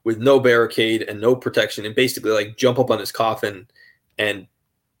with no barricade and no protection, and basically like jump up on his coffin and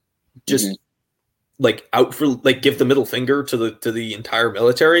just like out for like give the middle finger to the entire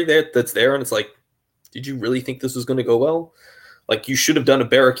military that's there. And it's like, did you really think this was going to go well? Like, you should have done a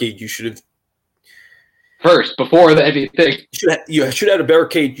barricade. You should have first before anything. You should have had a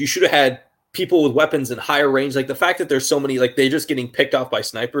barricade. You should have had people with weapons in higher range. Like, the fact that there's so many, like, they're just getting picked off by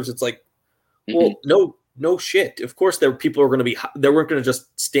snipers. It's like, well, no shit. Of course, people are going to be. They weren't going to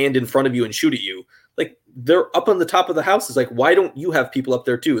just stand in front of you and shoot at you. Like, they're up on the top of the house. It's like, why don't you have people up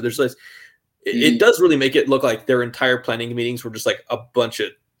there too? There's this. It does really make it look like their entire planning meetings were just like a bunch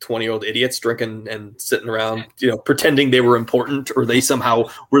of 20-year-old idiots drinking and sitting around, pretending they were important, or they somehow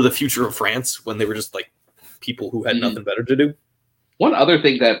were the future of France when they were just like people who had nothing better to do. One other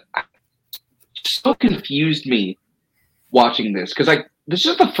thing that so confused me watching this, because this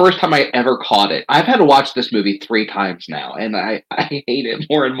is the first time I ever caught it. I've had to watch this movie 3 times now, and I hate it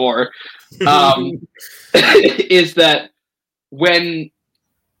more and more. Is that when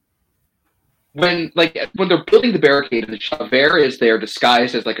they're building the barricade and Javert is there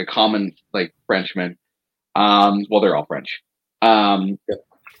disguised as like a common like Frenchman. Well, they're all French.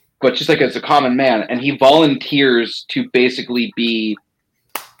 But just like as a common man, and he volunteers to basically be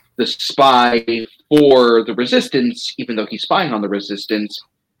the spy for the resistance, even though he's spying on the resistance.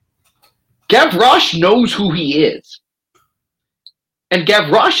 Gavroche knows who he is. And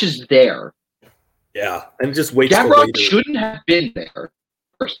Gavroche is there. Yeah, and just waits for Gavroche later. shouldn't have been there,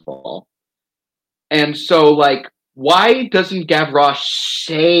 first of all. And so, like, why doesn't Gavroche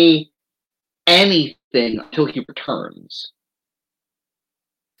say anything until he returns?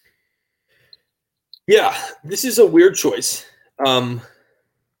 Yeah, this is a weird choice. And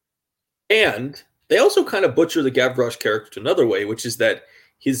they also kind of butcher the Gavroche character another way, which is that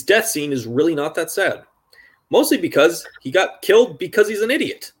his death scene is really not that sad. Mostly because he got killed because he's an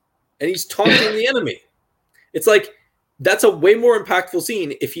idiot. And he's taunting the enemy. It's like, that's a way more impactful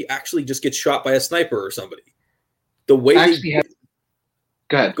scene if he actually just gets shot by a sniper or somebody. The way Go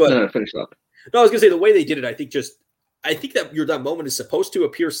ahead. No, finish up. No, I was gonna say the way they did it. I think that moment is supposed to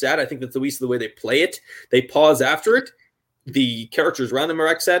appear sad. I think that's the way they play it. They pause after it. The characters around him are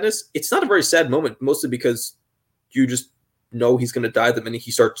act sadness. It's not a very sad moment, mostly because you just know he's gonna die the minute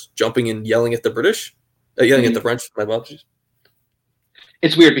he starts jumping and yelling at the British, yelling at the French. My apologies.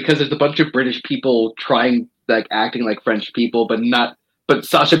 It's weird because there's a bunch of British people acting like French people, but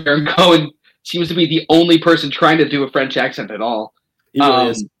Sacha Baron Cohen seems to be the only person trying to do a French accent at all. He really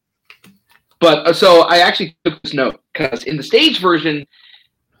is. But so I actually took this note because in the stage version,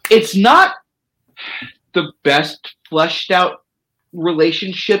 it's not the best fleshed out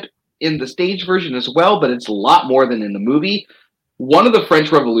relationship in the stage version as well, but it's a lot more than in the movie. One of the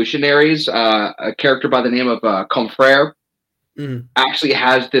French revolutionaries, a character by the name of Confrère, actually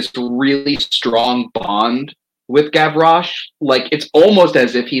has this really strong bond with Gavroche. Like, it's almost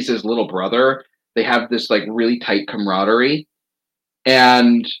as if he's his little brother. They have this like really tight camaraderie.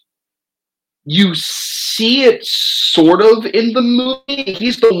 And you see it sort of in the movie.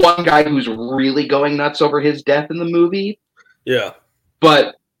 He's the one guy who's really going nuts over his death in the movie. Yeah.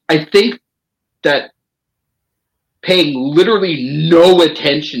 But I think that paying literally no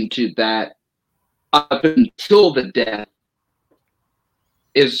attention to that up until the death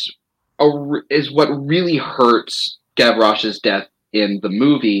is what really hurts Gavroche's death in the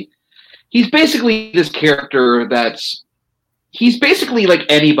movie. He's basically this character he's basically like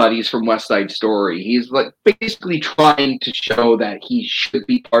anybody's from West Side Story. He's like basically trying to show that he should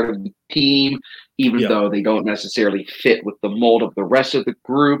be part of the team, even though they don't necessarily fit with the mold of the rest of the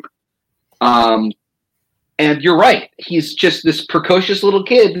group. And you're right. He's just this precocious little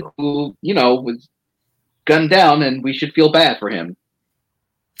kid who, was gunned down, and we should feel bad for him.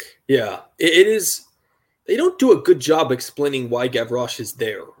 Yeah, it is. They don't do a good job explaining why Gavroche is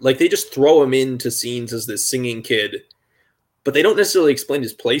there. Like, they just throw him into scenes as this singing kid, but they don't necessarily explain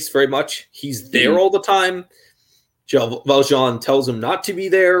his place very much. He's there all the time. Valjean tells him not to be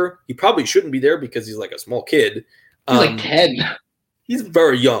there. He probably shouldn't be there because he's like a small kid. He's like 10. He's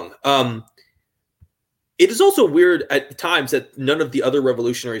very young. It is also weird at times that none of the other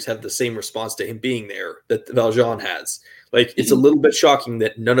revolutionaries have the same response to him being there that Valjean has. Like, it's a little bit shocking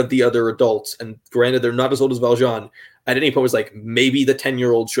that none of the other adults, and granted they're not as old as Valjean, at any point was like, maybe the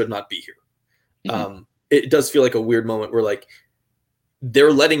 10-year-old should not be here. It does feel like a weird moment where, like,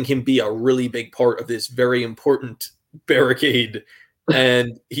 they're letting him be a really big part of this very important barricade,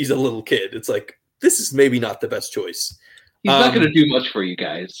 and he's a little kid. It's like, this is maybe not the best choice. He's not going to do much for you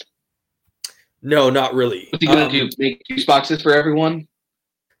guys. No, not really. What's he going to do? Make juice boxes for everyone?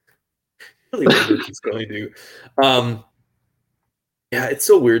 Really wonder what he's going to do. Yeah, it's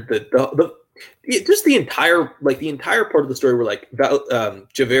so weird that the entire part of the story where like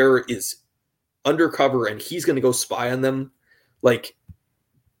Javert is undercover and he's going to go spy on them. Like,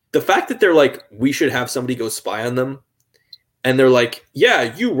 the fact that they're like, we should have somebody go spy on them, and they're like,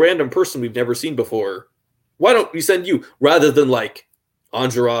 yeah, you random person we've never seen before, why don't we send you, rather than like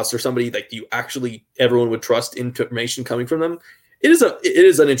Enjolras or somebody like everyone would trust information coming from them. It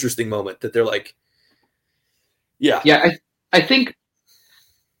is an interesting moment that they're like, I think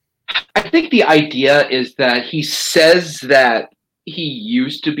the idea is that he says that he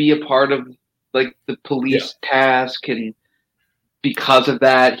used to be a part of like the police task, and because of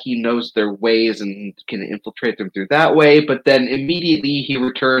that he knows their ways and can infiltrate them through that way, but then immediately he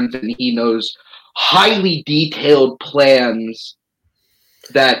returns and he knows highly detailed plans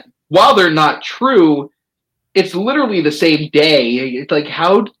that, while they're not true, it's literally the same day. It's like,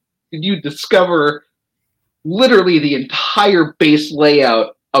 how did you discover literally the entire base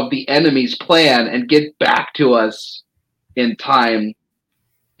layout of the enemy's plan and get back to us in time?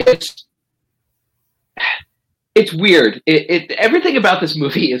 It's weird. Everything about this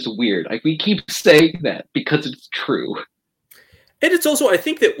movie is weird. Like, we keep saying that because it's true. And it's also, I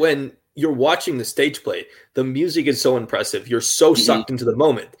think that when you're watching the stage play, the music is so impressive. You're so sucked into the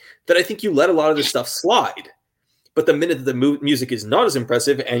moment that I think you let a lot of this stuff slide. But the minute that the music is not as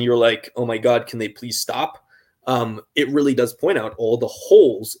impressive and you're like, oh my God, can they please stop? it really does point out all the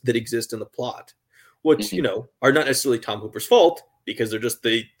holes that exist in the plot, which, you know, are not necessarily Tom Hooper's fault because they're just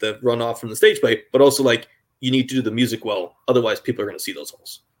the runoff from the stage play, but also like you need to do the music well. Otherwise people are going to see those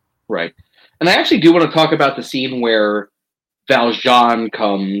holes. Right. And I actually do want to talk about the scene where Valjean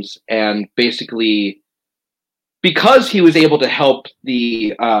comes and basically, because he was able to help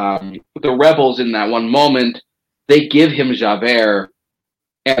the rebels in that one moment, they give him Javert.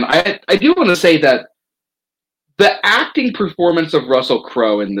 And I do want to say that the acting performance of Russell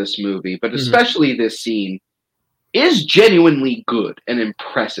Crowe in this movie, but especially this scene, is genuinely good and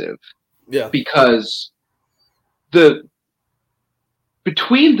impressive. Yeah. Because between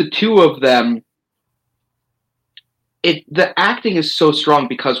the two of them, the acting is so strong,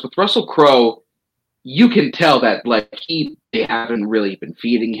 because with Russell Crowe, you can tell that like they haven't really been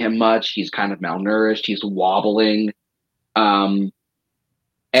feeding him much. He's kind of malnourished. He's wobbling. And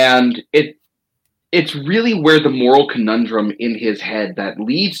it's really where the moral conundrum in his head that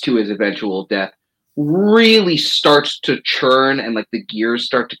leads to his eventual death really starts to churn, and like the gears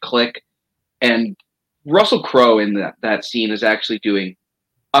start to click. And Russell Crowe in that scene is actually doing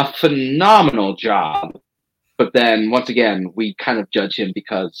a phenomenal job. But then once again, we kind of judge him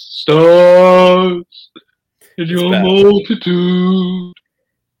because stars in your multitude.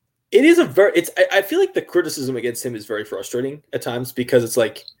 It is I feel like the criticism against him is very frustrating at times, because it's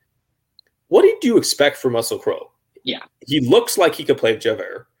like, what did you expect from Russell Crowe? Yeah. He looks like he could play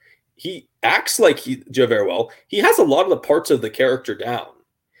Javert. He acts like Javert well. He has a lot of the parts of the character down.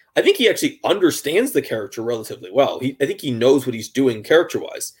 I think he actually understands the character relatively well. I think he knows what he's doing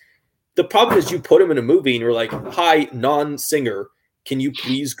character-wise. The problem is you put him in a movie and you're like, hi, non-singer, can you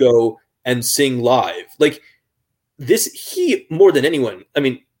please go and sing live? Like he, more than anyone, I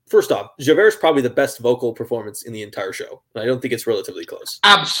mean, first off, Javert is probably the best vocal performance in the entire show. I don't think it's relatively close.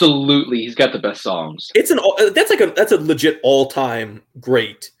 Absolutely. He's got the best songs. That's a legit all-time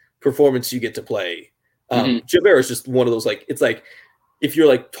great performance you get to play. Javert is just one of those, like, it's like, if you're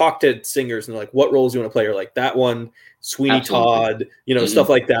like talk to singers and like, what roles you want to play? Or like that one, Sweeney Todd, you know, stuff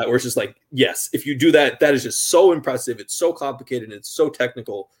like that, where it's just like, yes, if you do that, that is just so impressive. It's so complicated and it's so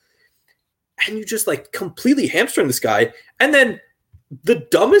technical. And you just like completely hamstring this guy. And then the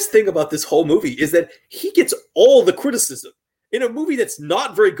dumbest thing about this whole movie is that he gets all the criticism in a movie that's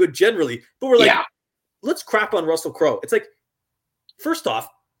not very good generally. But we're like, let's crap on Russell Crowe. It's like, first off,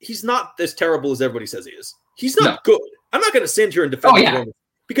 he's not as terrible as everybody says he is. He's not good. I'm not going to stand here and defend him,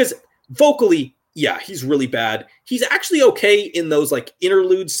 because vocally, he's really bad. He's actually okay in those like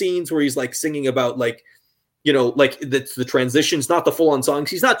interlude scenes where he's like singing about like, you know, like the transitions, not the full-on songs.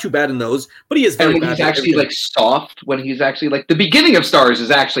 He's not too bad in those, but he is very bad. He's actually like soft, when he's actually like the beginning of Stars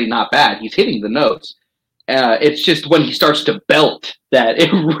is actually not bad. He's hitting the notes. It's just when he starts to belt that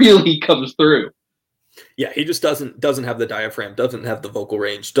it really comes through. Yeah, he just doesn't have the diaphragm, doesn't have the vocal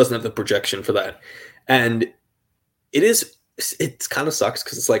range, doesn't have the projection for that. And it kind of sucks,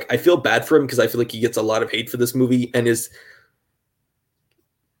 because it's like, I feel bad for him because I feel like he gets a lot of hate for this movie, and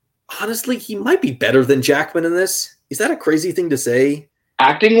honestly, he might be better than Jackman in this. Is that a crazy thing to say?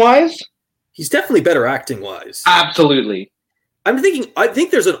 Acting wise? He's definitely better acting wise. Absolutely. I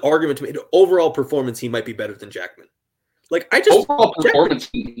think there's an argument to make. Overall performance, he might be better than Jackman. Like, overall performance,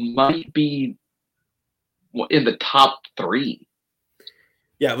 he might be in the top 3.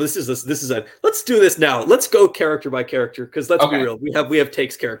 Yeah, well, this is let's do this now. Let's go character by character, because let's be real. We have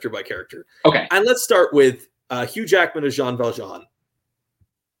takes character by character. Okay. And let's start with Hugh Jackman as Jean Valjean.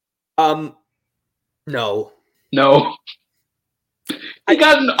 No. I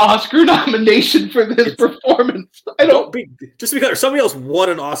got an Oscar nomination for this performance. Just because somebody else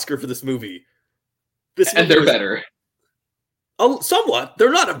won an Oscar for this movie. And they're better. Somewhat. They're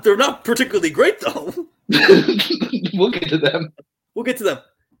not particularly great though. We'll get to them.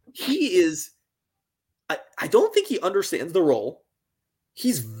 He is. I don't think he understands the role.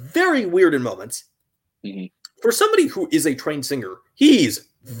 He's very weird in moments. Mm-hmm. For somebody who is a trained singer, he's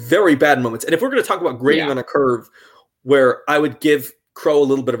very bad in moments. And if we're going to talk about grading on a curve, where I would give Crowe a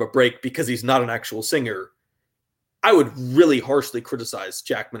little bit of a break because he's not an actual singer, I would really harshly criticize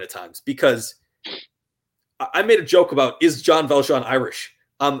Jackman at times, because I made a joke about, is Jean Valjean Irish?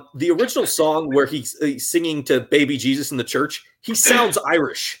 The original song where he's singing to Baby Jesus in the church, he sounds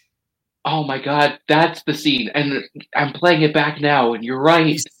Irish. Oh my God, that's the scene. And I'm playing it back now, and you're right.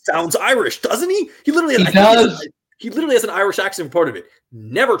 He sounds Irish, doesn't he? He literally has an Irish accent for part of it.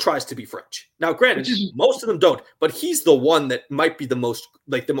 Never tries to be French. Now, granted, most of them don't, but he's the one that might be the most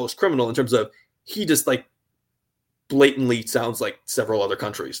criminal in terms of he just like blatantly sounds like several other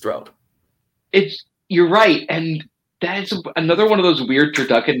countries throughout. You're right, and that's another one of those weird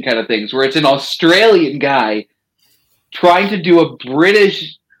turducken kind of things where it's an Australian guy trying to do a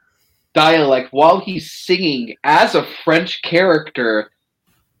British dialect while he's singing as a French character,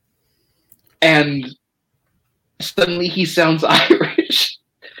 and suddenly he sounds Irish.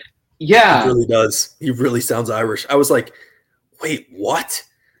 Yeah. He really does. He really sounds Irish. I was like, wait, what?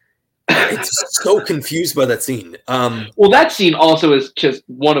 It's so confused by that scene. Well, that scene also is just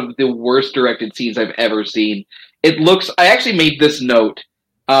one of the worst directed scenes I've ever seen. It looks. I actually made this note.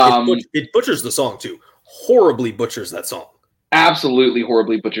 It butchers the song too. Horribly butchers that song. Absolutely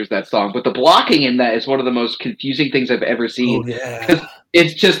horribly butchers that song. But the blocking in that is one of the most confusing things I've ever seen. Oh, yeah.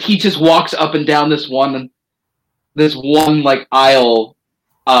 It's just he just walks up and down this one like aisle,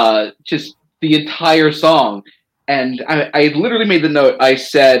 just the entire song. And I literally made the note. I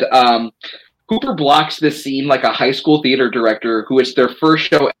said, Hooper blocks this scene like a high school theater director who it's their first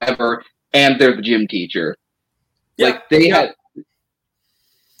show ever, and they're the gym teacher. Yeah, like they had,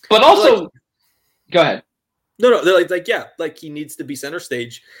 but also, go ahead. No, they're like he needs to be center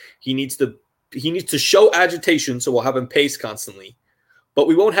stage. He needs to show agitation, so we'll have him pace constantly. But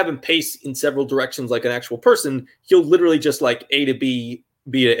we won't have him pace in several directions like an actual person. He'll literally just like A to B,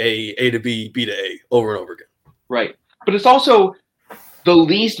 B to A, A to B, B to A over and over again. Right. But it's also the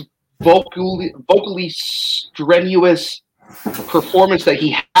least vocally strenuous performance that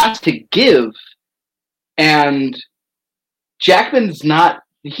he has to give. And Jackman's not,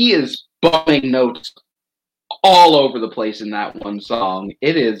 he is bumming notes all over the place in that one song.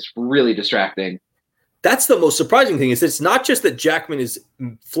 It is really distracting. That's the most surprising thing is it's not just that Jackman is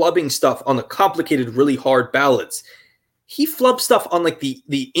flubbing stuff on the complicated, really hard ballads. He flubs stuff on like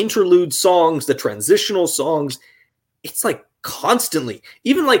the interlude songs, the transitional songs. It's like constantly,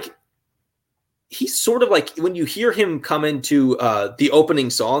 even like he's sort of like when you hear him come into the opening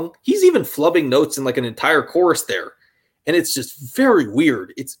song, he's even flubbing notes in like an entire chorus there. And it's just very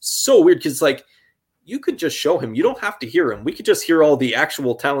weird. It's so weird because like you could just show him. You don't have to hear him. We could just hear all the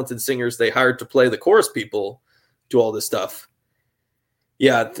actual talented singers they hired to play the chorus people do all this stuff.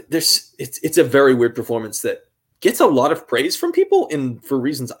 Yeah, it's a very weird performance that gets a lot of praise from people and for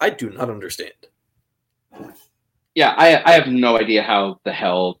reasons I do not understand. Yeah, I have no idea how the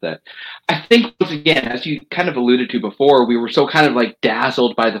hell that. I think, once again, as you kind of alluded to before, we were so kind of like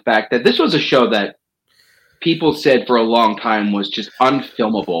dazzled by the fact that this was a show that people said for a long time was just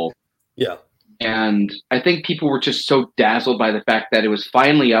unfilmable. Yeah. And I think people were just so dazzled by the fact that it was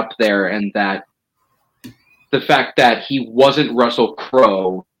finally up there and that the fact that he wasn't Russell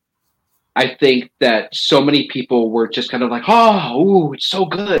Crowe. I think that so many people were just kind of like, oh, ooh, it's so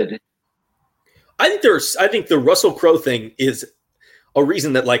good. I think the Russell Crowe thing is a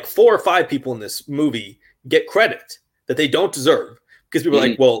reason that like 4 or 5 people in this movie get credit that they don't deserve because people are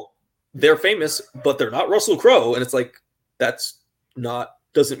like, well, they're famous, but they're not Russell Crowe. And it's like,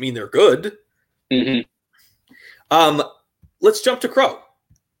 doesn't mean they're good. Mm-hmm. Let's jump to Crowe.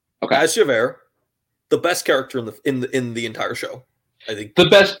 Okay. As Javert, the best character in the entire show. I think the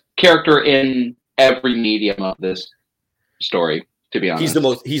best character in every medium of this story, to be honest.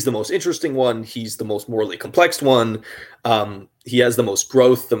 He's the most interesting one. He's the most morally complex one. He has the most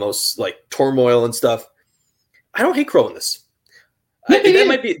growth, the most like turmoil and stuff. I don't hate Crowe in this.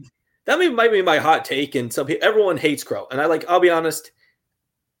 That might be my hot take, and everyone hates Crowe. And I'll be honest,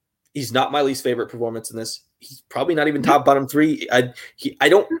 he's not my least favorite performance in this. He's probably not even top bottom 3.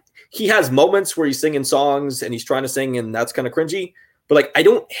 He has moments where he's singing songs and he's trying to sing, and that's kind of cringy. But like, I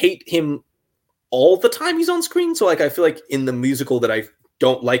don't hate him all the time he's on screen. So like, I feel like in the musical that I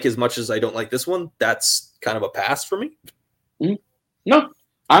don't like as much as I don't like this one, that's kind of a pass for me. No,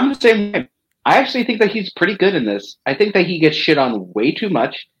 I'm the same way. I actually think that he's pretty good in this. I think that he gets shit on way too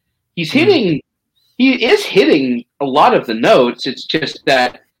much. He is hitting a lot of the notes. It's just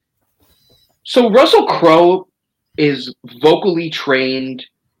that. So Russell Crowe is vocally trained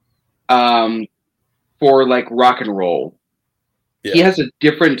for like rock and roll. Yeah. He has a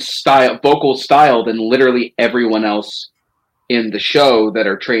different vocal style than literally everyone else in the show that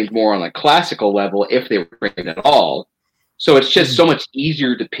are trained more on a classical level, if they were trained at all. So it's just so much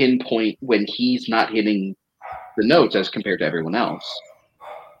easier to pinpoint when he's not hitting the notes as compared to everyone else.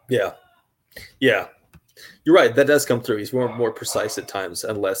 Yeah. Yeah. You're right. That does come through. He's more precise at times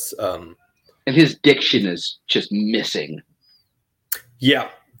and less... And his diction is just missing. Yeah,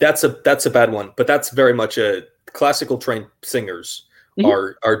 that's a bad one. But that's very much a classical trained singers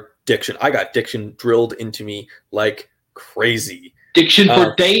are diction. I got diction drilled into me like crazy. Diction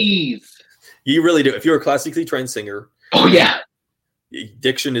for days. You really do. If you're a classically trained singer, oh yeah,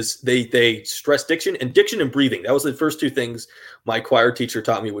 Diction is they stress diction and breathing. That was the first two things my choir teacher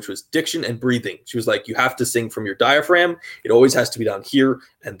taught me, which was diction and breathing. She was like, you have to sing from your diaphragm. It always has to be down here,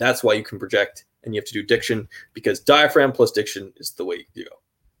 and that's why you can project. And you have to do diction because diaphragm plus diction is the way you go.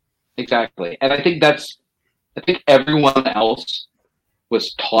 Exactly, and I think everyone else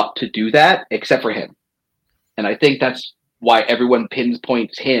was taught to do that except for him, and I think that's why everyone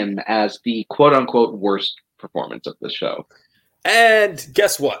pinpoints him as the quote unquote worst performance of the show. And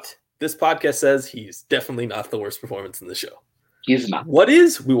guess what? This podcast says he's definitely not the worst performance in the show. He's not. What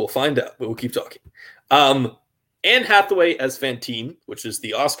is? We will find out. We will keep talking. Anne Hathaway as Fantine, which is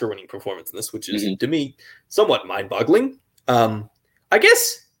the Oscar-winning performance in this, which is, to me, somewhat mind-boggling. I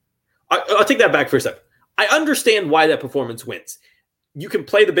guess I'll take that back for a second. I understand why that performance wins. You can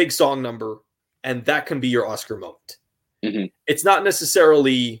play the big song number, and that can be your Oscar moment. Mm-hmm. It's not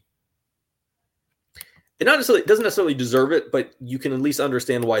necessarily... It doesn't necessarily deserve it, but you can at least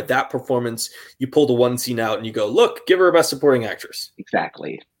understand why that performance, you pull the one scene out and you go, look, give her a Best Supporting Actress.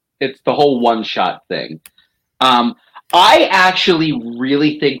 Exactly. It's the whole one-shot thing. I actually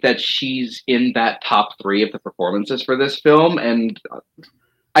really think that she's in that top 3 of the performances for this film, and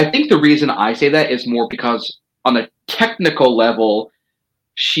I think the reason I say that is more because on a technical level,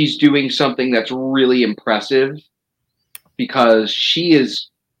 she's doing something that's really impressive because she is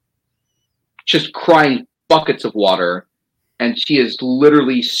just crying buckets of water, and she is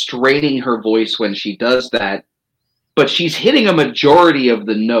literally straining her voice when she does that, but she's hitting a majority of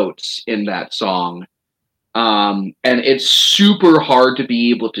the notes in that song, and it's super hard to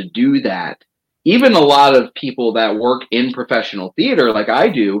be able to do that. Even a lot of people that work in professional theater, like I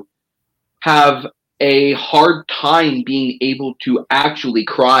do, have a hard time being able to actually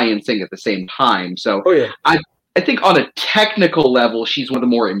cry and sing at the same time. So I think on a technical level, she's one of the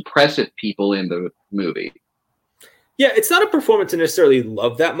more impressive people in the movie. Yeah, it's not a performance I necessarily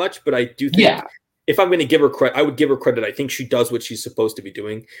love that much, but I do think if I'm going to give her credit, I would give her credit. I think she does what she's supposed to be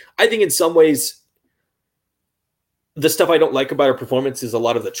doing. I think in some ways, the stuff I don't like about her performance is a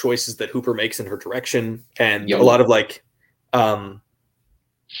lot of the choices that Hooper makes in her direction, and a lot of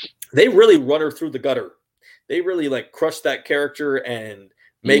they really run her through the gutter. They really crush that character and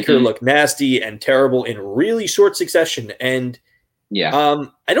make her look nasty and terrible in really short succession. And I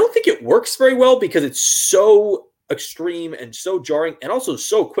don't think it works very well because it's so extreme and so jarring and also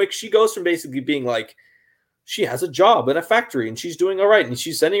so quick. She goes from basically being like, she has a job in a factory and she's doing all right and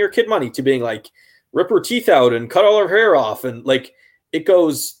she's sending her kid money to being like, rip her teeth out and cut all her hair off. And it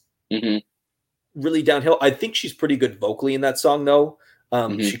goes really downhill. I think she's pretty good vocally in that song though.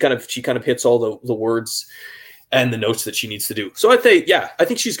 She kind of hits all the words and the notes that she needs to do. So I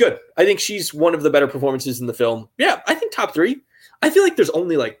think she's good. I think she's one of the better performances in the film. Yeah, I think top 3. I feel like there's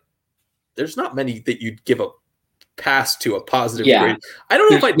only there's not many that you'd give a pass to a positive grade. I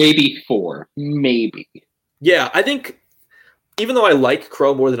don't know if maybe 4, maybe. Yeah, I think even though I like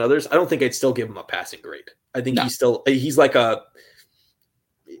Crow more than others, I don't think I'd still give him a passing grade. I think he's a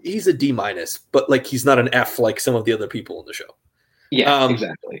D-, but he's not an F like some of the other people in the show. Yeah,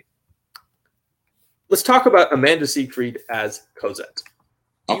 exactly. Let's talk about Amanda Seyfried as Cosette.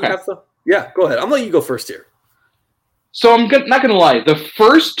 Okay. Yeah, go ahead. I'm letting you go first here. So I'm not going to lie. The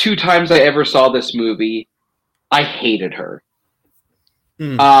first 2 times I ever saw this movie, I hated her.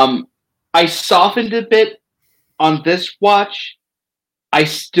 I softened a bit on this watch. A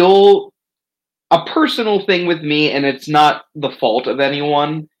personal thing with me, and it's not the fault of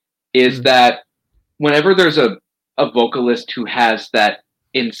anyone, is that whenever there's a vocalist who has that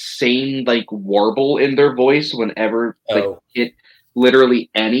insane warble in their voice whenever hit literally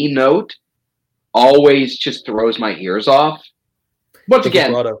any note, always just throws my ears off. Once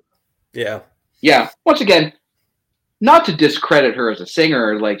again, once again, not to discredit her as a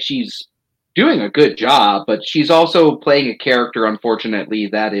singer, she's doing a good job, but she's also playing a character, unfortunately,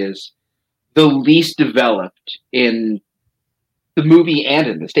 that is the least developed in the movie and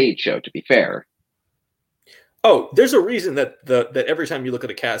in the stage show, to be fair. Oh, there's a reason that that every time you look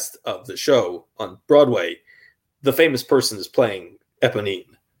at a cast of the show on Broadway, the famous person is playing Eponine,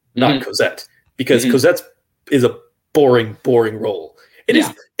 not Cosette, because Cosette is a boring role.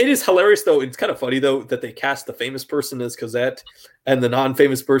 It is hilarious though. It's kind of funny though that they cast the famous person as Cosette and the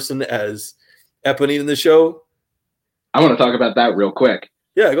non-famous person as Eponine in the show. I want to talk about that real quick.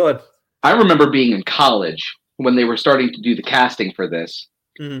 Yeah, go ahead. I remember being in college when they were starting to do the casting for this,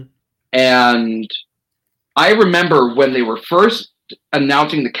 and I remember when they were first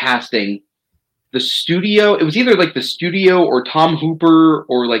announcing the casting, the studio, it was either the studio or Tom Hooper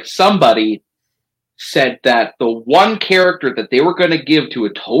or somebody said that the one character that they were going to give to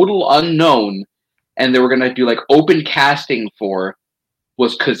a total unknown and they were going to do open casting for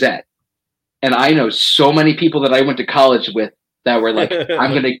was Cosette. And I know so many people that I went to college with that were like,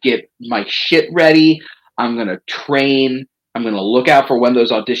 I'm going to get my shit ready. I'm going to train. I'm going to look out for when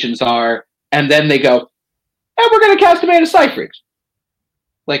those auditions are. And then they go, and we're going to cast Amanda Seyfried.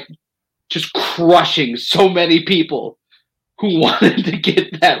 Like, just crushing so many people who wanted to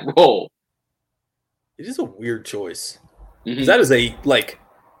get that role. It is a weird choice. Because that is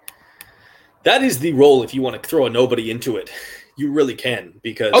that is the role if you want to throw a nobody into it. You really can.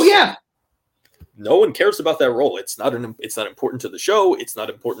 Because no one cares about that role. It's not important to the show. It's not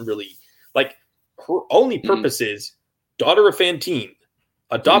important really. Like, her only purpose is daughter of Fantine,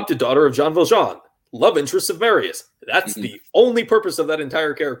 adopted daughter of Jean Valjean, love interest of Marius. That's the only purpose of that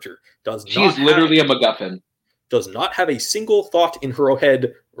entire character. She's literally a MacGuffin. Does not have a single thought in her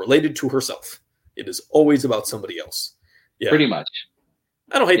head related to herself. It is always about somebody else. Yeah. Pretty much.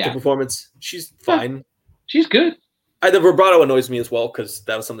 I don't hate the performance. She's fine. She's good. The vibrato annoys me as well because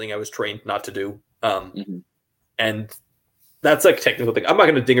that was something I was trained not to do. And that's like a technical thing. I'm not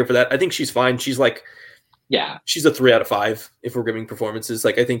going to ding her for that. I think she's fine. She's like, she's a 3 out of 5 if we're giving performances.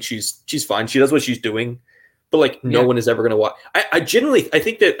 Like, I think she's fine. She does what she's doing, but like no one is ever going to watch. I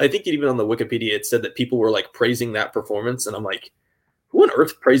think that even on the Wikipedia it said that people were like praising that performance, and I'm like, who on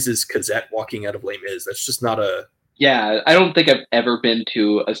earth praises Cosette walking out of Les Mis? That's just not a. Yeah, I don't think I've ever been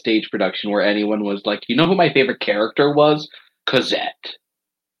to a stage production where anyone was like, you know who my favorite character was? Cosette.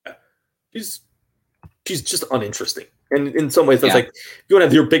 She's just uninteresting. And in some ways, that's like, you want to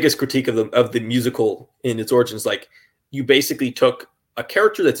have your biggest critique of the musical in its origins. Like, you basically took a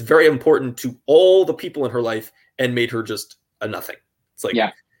character that's very important to all the people in her life and made her just a nothing. It's like,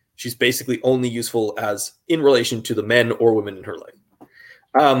 she's basically only useful as in relation to the men or women in her life.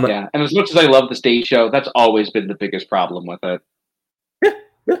 And as much as I love the stage show, that's always been the biggest problem with it.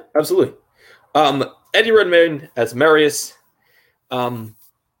 Yeah, absolutely. Eddie Redmayne as Marius.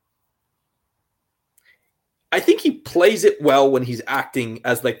 I think he plays it well when he's acting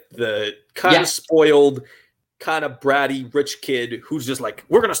as like the kind of spoiled, kind of bratty, rich kid who's just like,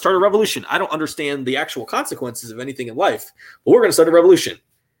 we're going to start a revolution. I don't understand the actual consequences of anything in life, but we're going to start a revolution.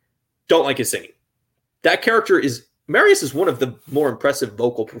 Don't like his singing. That character Marius is one of the more impressive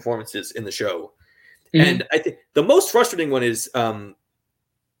vocal performances in the show. And I think the most frustrating one is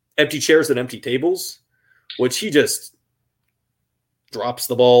Empty Chairs and Empty Tables, which he just drops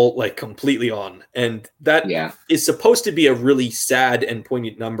the ball like completely on. And that is supposed to be a really sad and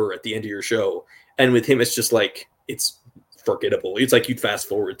poignant number at the end of your show. And with him, it's just like, it's forgettable. It's like you'd fast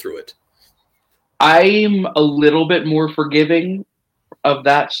forward through it. I'm a little bit more forgiving of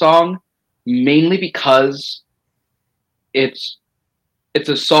that song, mainly because it's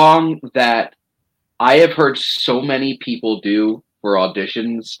a song that I have heard so many people do for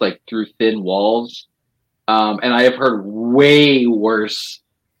auditions, like through thin walls. And I have heard way worse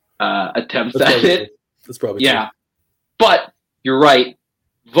attempts at it. That's probably true. But you're right.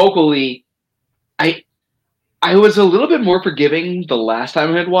 Vocally, I was a little bit more forgiving the last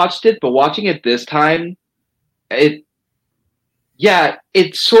time I had watched it, but watching it this time, it's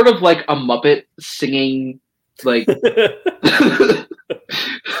sort of like a Muppet singing, like,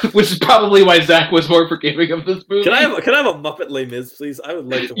 which is probably why Zach was more forgiving of this movie. Can I have a Muppet Les Mis, please? I would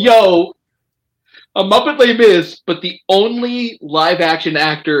like to watch a Muppet Les Mis, but the only live action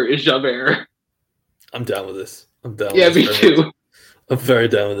actor is Javert. I'm down with this. Me too. I'm very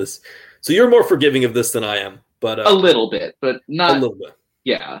down with this. So you're more forgiving of this than I am, but a little bit, but not a little bit.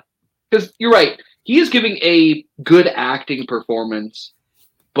 Yeah, because you're right. He is giving a good acting performance,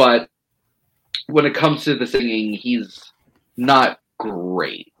 but when it comes to the singing, he's not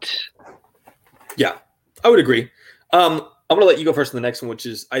great. Yeah, I would agree. I'm going to let you go first in the next one, which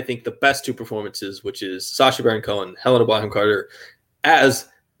is, I think, the best 2 performances, which is Sacha Baron Cohen, Helena Bonham Carter as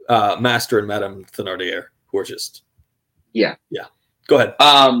Master and Madame Thénardier, who are just... Yeah. Go ahead.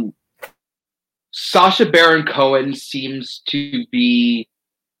 Sacha Baron Cohen seems to be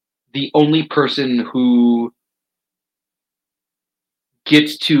the only person who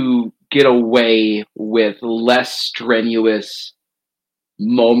gets to get away with less strenuous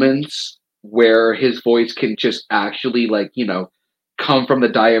moments where his voice can just actually, like, you know, come from the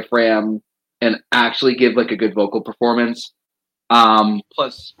diaphragm and actually give like a good vocal performance.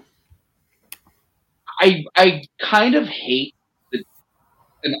 Plus, I kind of hate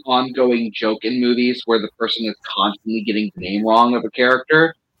an ongoing joke in movies where the person is constantly getting the name wrong of a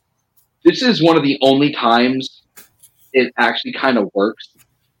character. This is one of the only times it actually kind of works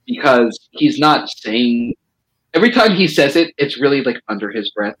because he's not saying... Every time he says it, it's really like under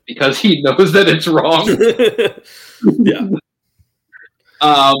his breath because he knows that it's wrong. Yeah.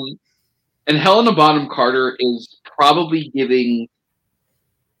 And Helena Bonham Carter is probably giving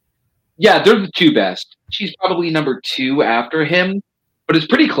Yeah, they're the two best. She's probably number 2 after him, but it's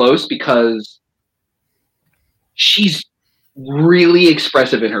pretty close because she's really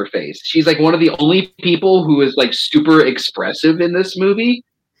expressive in her face. She's like one of the only people who is like super expressive in this movie,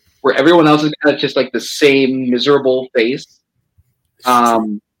 where everyone else is kind of just like the same miserable face.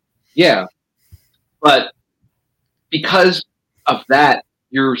 Yeah, but because of that,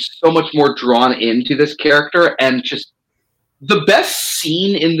 you're so much more drawn into this character, and just the best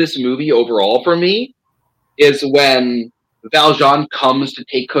scene in this movie overall for me is when Valjean comes to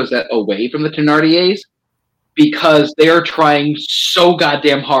take Cosette away from the Thénardiers, because they are trying so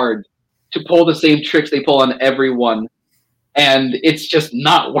goddamn hard to pull the same tricks they pull on everyone, and it's just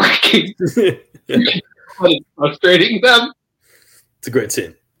not working. It's frustrating them. It's a great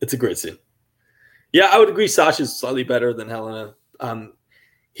scene. Yeah, I would agree Sasha's slightly better than Helena.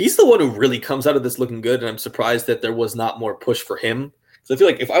 He's the one who really comes out of this looking good, and I'm surprised that there was not more push for him. So I feel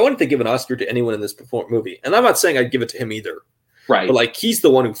like if I wanted to give an Oscar to anyone in this movie, and I'm not saying I'd give it to him either, right? But like he's the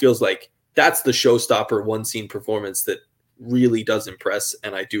one who feels like that's the showstopper one scene performance that really does impress,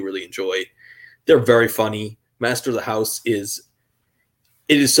 and I do really enjoy. They're very funny. Master of the House is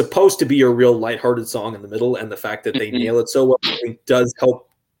supposed to be a real lighthearted song in the middle, and the fact that they nail it so well I think does help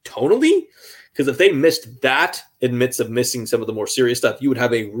tonally. Because if they missed that in midst of missing some of the more serious stuff, you would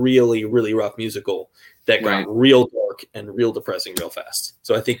have a really, really rough musical that got real dark and real depressing real fast.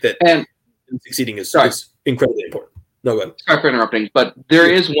 So I think that succeeding is incredibly important. No, go ahead. Sorry for interrupting, but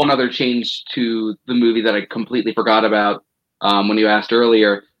there is one other change to the movie that I completely forgot about when you asked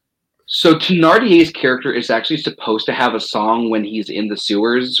earlier. So Thénardier's character is actually supposed to have a song when he's in the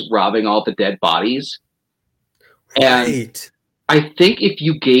sewers robbing all the dead bodies. Right. And I think if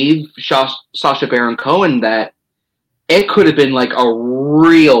you gave Sacha Baron Cohen that, it could have been like a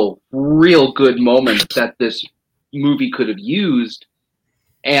real, real good moment that this movie could have used.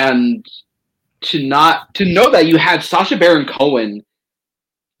 And to know that you had Sacha Baron Cohen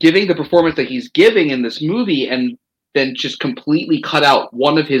giving the performance that he's giving in this movie, and then just completely cut out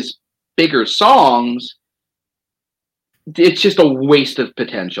one of his bigger songs, it's just a waste of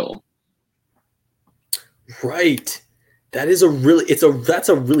potential. Right. That's a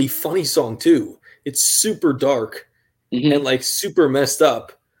really funny song too. It's super dark and like super messed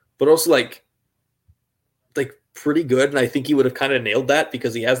up, but also like pretty good. And I think he would have kind of nailed that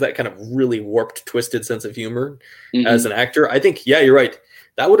because he has that kind of really warped, twisted sense of humor as an actor. I think, yeah, you're right.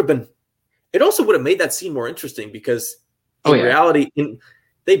 That would have been, it also would have made that scene more interesting because in reality,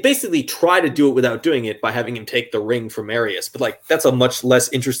 they basically try to do it without doing it by having him take the ring from Marius, but like, that's a much less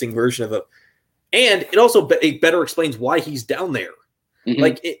interesting version of it. And it also it better explains why he's down there.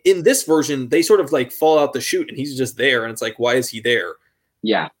 Like in this version, they sort of like fall out the chute and he's just there. And it's like, why is he there?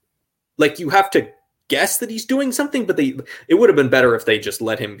 Yeah. Like you have to guess that he's doing something, but it would have been better if they just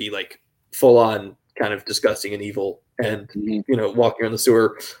let him be like full on kind of disgusting and evil and, walking around the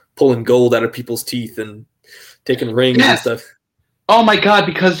sewer, pulling gold out of people's teeth and taking rings and stuff. Oh my God.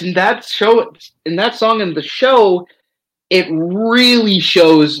 Because in that song in the show, it really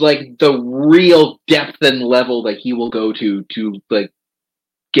shows like the real depth and level that he will go to like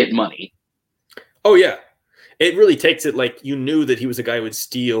get money. Oh yeah. It really takes it like you knew that he was a guy who would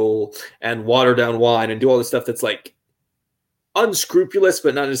steal and water down wine and do all this stuff that's like unscrupulous,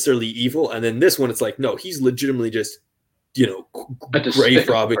 but not necessarily evil. And then this one, it's like, no, he's legitimately just, grave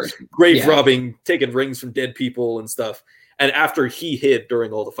robbing, taking rings from dead people and stuff. And after he hid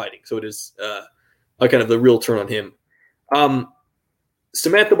during all the fighting. So it is a kind of the real turn on him.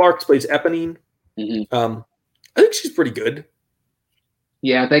 Samantha Marks plays Eponine. I think she's pretty good.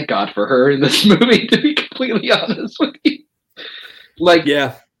 Yeah, thank God for her in this movie, to be completely honest with you. Like,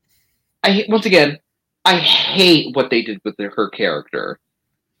 yeah, I hate what they did with her character.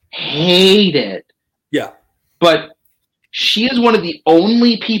 Hate it. Yeah. But she is one of the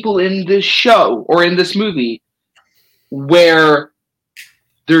only people in this show or in this movie where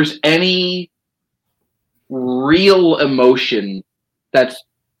there's any real emotion that's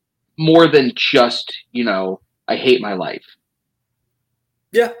more than just, I hate my life.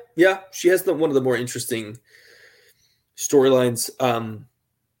 Yeah. She has one of the more interesting storylines. I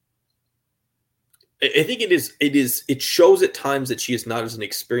think it shows at times that she is not as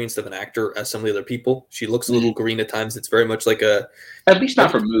experienced of an actor as some of the other people. She looks a little green at times. It's very much like at least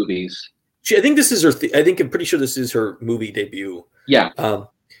not for movies. I think this is her. I'm pretty sure this is her movie debut. Yeah.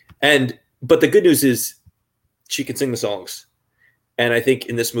 But the good news is she can sing the songs. And I think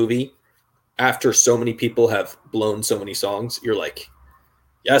in this movie, after so many people have blown so many songs, you're like,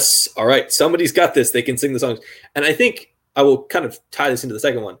 yes, all right, somebody's got this. They can sing the songs. And I think I will kind of tie this into the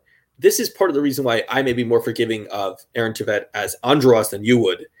second one. This is part of the reason why I may be more forgiving of Aaron Tveit as Andros than you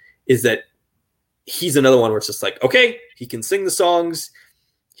would, is that he's another one where it's just like, okay, he can sing the songs,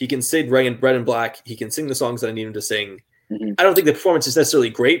 he can sing Red and Black, he can sing the songs that I need him to sing. Mhm. I don't think the performance is necessarily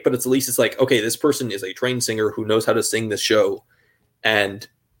great, but at least it's like, okay, this person is a trained singer who knows how to sing this show and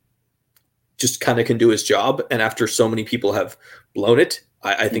just kind of can do his job. And after so many people have blown it,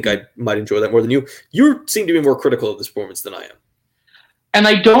 I think I might enjoy that more than you. You seem to be more critical of this performance than I am. And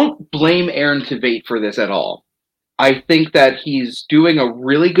I don't blame Aaron Tveit for this at all. I think that he's doing a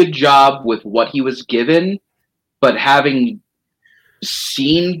really good job with what he was given, but having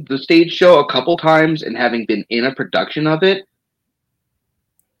seen the stage show a couple times and having been in a production of it,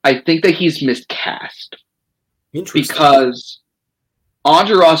 I think that he's miscast. Interesting. Because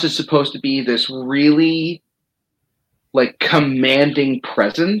Andrew Ross is supposed to be this really like commanding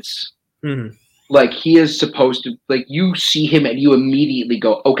presence. Mm-hmm. Like he is supposed to, like you see him and you immediately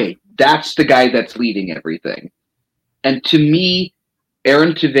go, okay, that's the guy that's leading everything. And to me,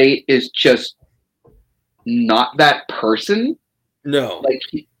 Aaron Tveit is just not that person. No. Like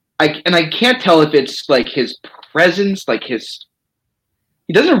I can't tell if it's like his presence, like he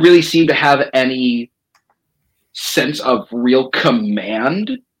doesn't really seem to have any sense of real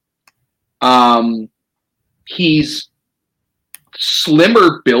command. He's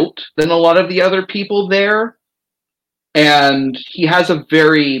slimmer built than a lot of the other people there, and he has a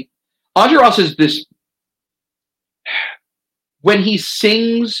very Andrew Ross is this when he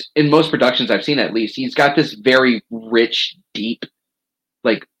sings in most productions I've seen, at least he's got this very rich, deep,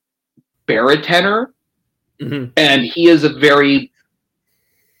 like baritone, and he is a very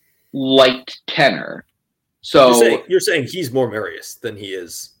light tenor. So you're saying he's more Marius than he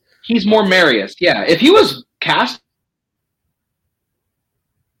is. He's more Marius, yeah. If he was cast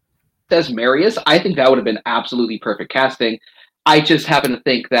as Marius, I think that would have been absolutely perfect casting. I just happen to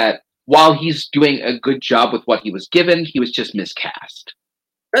think that while he's doing a good job with what he was given, he was just miscast.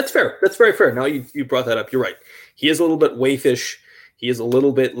 That's fair. That's very fair. Now you brought that up. You're right. He is a little bit waifish. He is a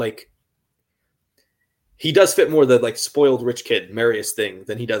little bit like he does fit more the like spoiled rich kid Marius thing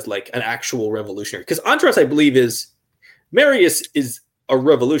than he does like an actual revolutionary. Because Andros, I believe, Marius is a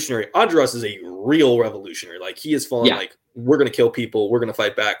revolutionary. Andros is a real revolutionary. Like he is fallen like we're gonna kill people, we're gonna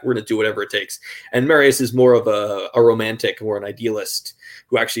fight back, we're gonna do whatever it takes. And Marius is more of a romantic or an idealist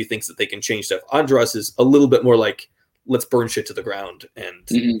who actually thinks that they can change stuff. Andros is a little bit more like let's burn shit to the ground and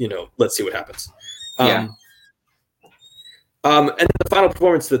let's see what happens. And the final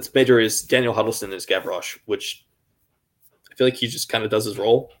performance that's major is Daniel Huddleston as Gavroche, which I feel like he just kind of does his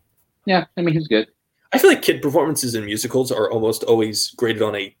role. Yeah, I mean, he's good. I feel like kid performances in musicals are almost always graded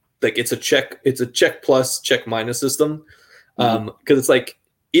on it's a check plus, check minus system. Because it's like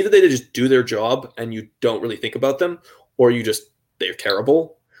either they just do their job and you don't really think about them, or they're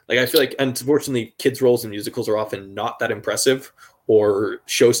terrible. Like I feel like, unfortunately, kids' roles in musicals are often not that impressive or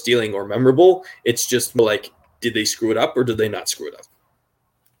show stealing or memorable. It's just like, did they screw it up or did they not screw it up?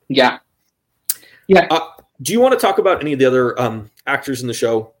 Yeah. Do you want to talk about any of the other actors in the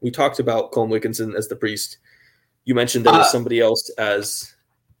show? We talked about Colm Wilkinson as the priest. You mentioned there was somebody else as...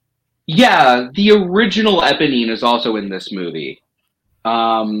 Yeah, the original Eponine is also in this movie.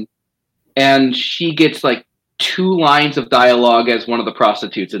 And she gets like 2 lines of dialogue as one of the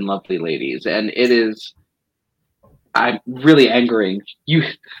prostitutes in Lovely Ladies. And it is... I'm really angering.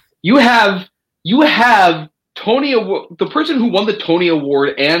 You have Tony Award, the person who won the Tony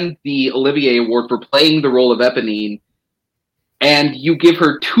Award and the Olivier Award for playing the role of Eponine, and you give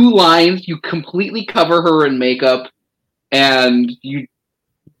her 2 lines, you completely cover her in makeup, and you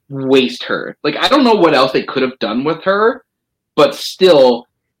waste her. Like, I don't know what else they could have done with her, but still,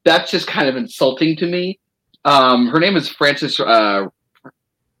 that's just kind of insulting to me. Her name is Frances Ruffle.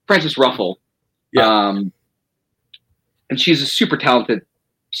 Yeah. And she's a super talented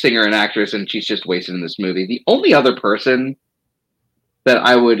singer and actress, and she's just wasted in this movie. The only other person that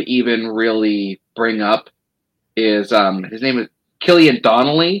I would even really bring up is his name is Killian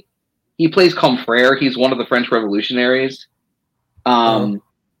Donnelly. He plays Comfrere. He's one of the French revolutionaries.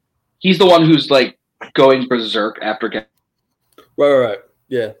 He's the one who's like going berserk after right.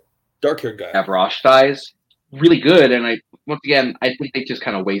 Yeah, dark-haired guy. Gavroche dies. Really good, and I think they just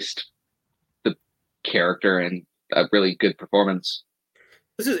kind of waste the character and a really good performance.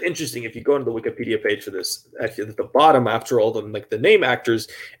 This is interesting. If you go into the Wikipedia page for this, actually at the bottom, after all the name actors,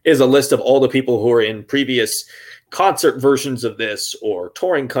 is a list of all the people who are in previous concert versions of this, or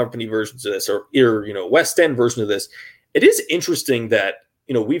touring company versions of this, or West End version of this. It is interesting that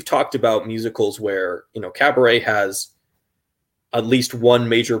we've talked about musicals where Cabaret has at least one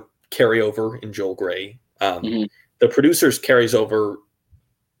major carryover in Joel Grey. The producers carries over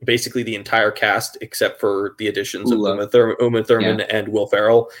basically the entire cast except for the additions of Ula. Uma Thurman and Will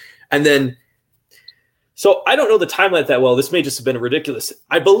Ferrell. And then, so I don't know the timeline that well. This may just have been ridiculous.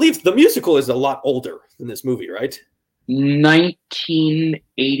 I believe the musical is a lot older than this movie, right?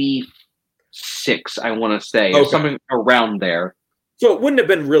 1986, I want to say, or something around there. So it wouldn't have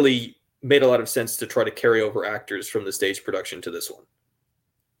been really made a lot of sense to try to carry over actors from the stage production to this one.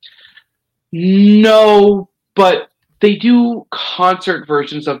 No, but they do concert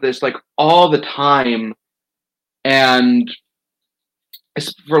versions of this like all the time, and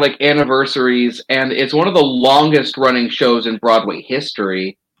it's for like anniversaries, and it's one of the longest running shows in Broadway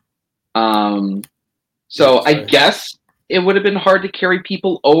history. So I guess it would have been hard to carry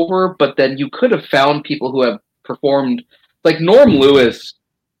people over, but then you could have found people who have performed, like Norm Lewis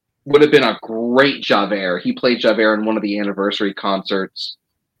would have been a great Javert. He played Javert in one of the anniversary concerts.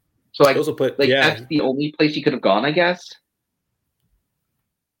 So that's the only place he could have gone, I guess.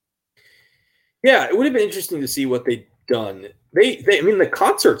 Yeah, it would have been interesting to see what they'd done. I mean, the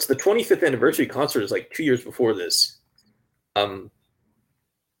concerts, the 25th anniversary concert is like 2 years before this. Norm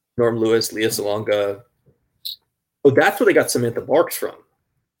Lewis, Lea Salonga. Oh, that's where they got Samantha Marks from.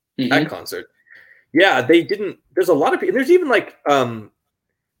 Mm-hmm. That concert. Yeah, they didn't. There's a lot of people. There's even like the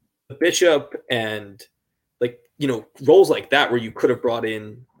Bishop and like, you know, roles like that where you could have brought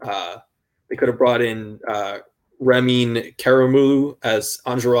in. They could have brought in Ramin Karimou as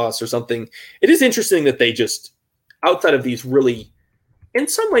Enjolras or something. It is interesting that they just, outside of these really, in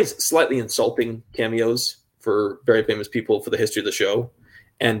some ways, slightly insulting cameos for very famous people for the history of the show,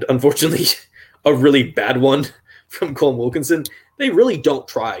 and unfortunately, a really bad one from Colm Wilkinson, they really don't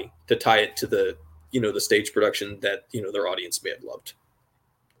try to tie it to the, you know, the stage production that, you know, their audience may have loved.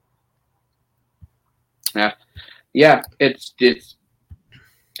 Yeah, it's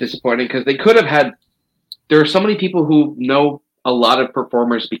disappointing because they could have had. There are so many people who know a lot of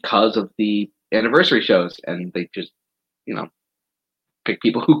performers because of the anniversary shows, and they just, you know, pick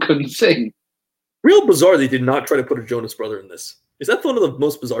people who couldn't sing. Real bizarre they did not try to put a Jonas Brother in this. Is that one of the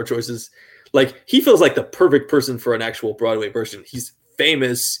most bizarre choices? Like, he feels like the perfect person for an actual Broadway version. He's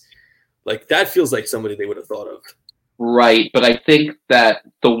famous. Like, that feels like somebody they would have thought of. Right, but I think that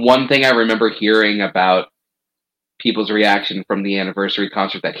the one thing I remember hearing about people's reaction from the anniversary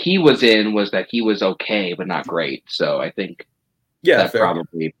concert that he was in was that he was okay, but not great. So I think that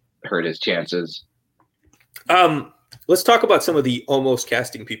probably hurt his chances. Let's talk about some of the almost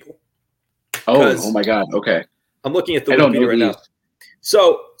casting people. Oh my God. Okay. I'm looking at the Wikipedia right now.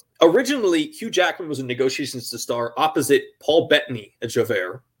 So originally, Hugh Jackman was in negotiations to star opposite Paul Bettany as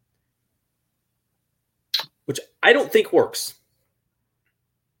Javert, which I don't think works.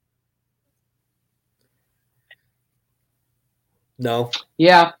 No.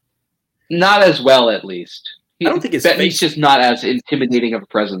 Yeah. Not as well, at least. I don't think Bettany's just not as intimidating of a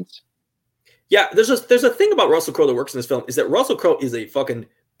presence. Yeah, there's a thing about Russell Crowe that works in this film is that Russell Crowe is a fucking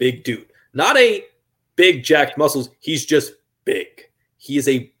big dude. Not a big jacked muscles. He's just big. He is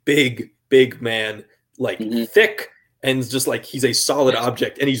a big man, like thick, and just like he's a solid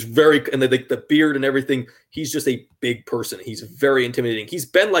object. And he's and the beard and everything. He's just a big person. He's very intimidating. He's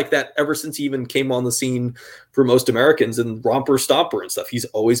been like that ever since he even came on the scene for Most Americans and Romper Stomper and stuff. He's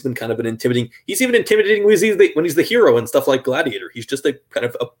always been kind of an intimidating. He's even intimidating when he's the hero and stuff like Gladiator. He's just a kind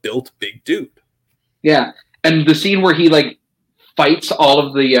of a built big dude. Yeah, and the scene where he like fights all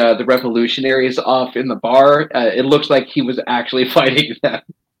of the revolutionaries off in the bar, it looks like he was actually fighting them.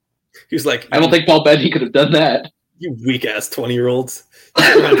 He's like, I don't think Paul Bettany could have done that. You weak ass 20-year-olds.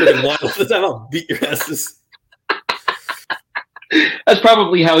 I'll beat your asses. That's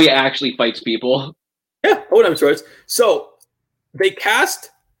probably how he actually fights people. Yeah, I'm sure. So they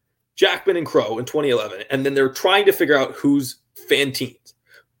cast Jackman and Crowe in 2011, and then they're trying to figure out who's Fantine.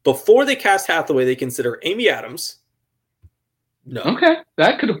 Before they cast Hathaway, they consider Amy Adams. No. Okay.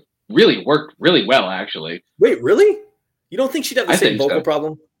 That could have really worked really well, actually. Wait, really? You don't think she'd have the same vocal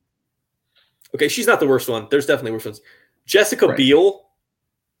problem? Okay, she's not the worst one. There's definitely worse ones. Jessica Biel.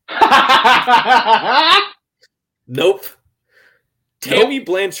 Nope. Tammy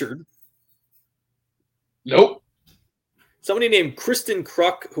Blanchard. Nope. Somebody named Kristen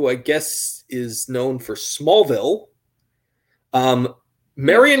Kruk, who I guess is known for Smallville.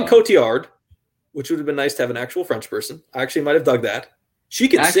 Marion Cotillard, which would have been nice to have an actual French person. I actually might have dug that. She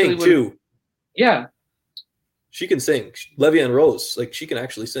can sing too. Yeah. She can sing. Levy and Rose, like she can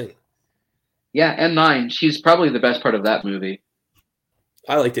actually sing. Yeah, and Nine. She's probably the best part of that movie.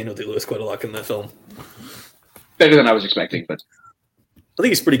 I like Daniel Day-Lewis quite a lot in that film. Better than I was expecting, but I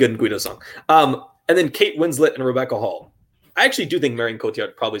think he's pretty good in Guido's song. And then Kate Winslet and Rebecca Hall. I actually do think Marion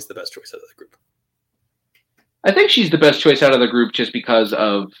Cotillard probably is the best choice out of that group. I think she's the best choice out of the group just because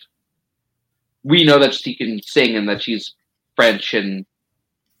of we know that she can sing and that she's French, and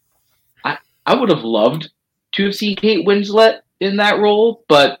I would have loved to have seen Kate Winslet in that role,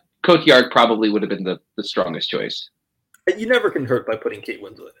 but Cotillard probably would have been the strongest choice. You never can hurt by putting Kate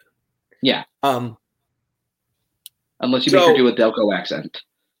Winslet in. Yeah. Unless you make her do a Delco accent.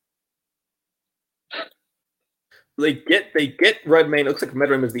 They get Redmayne. It looks like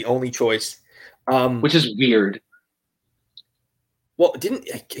Redmayne is the only choice. Which is weird. Well,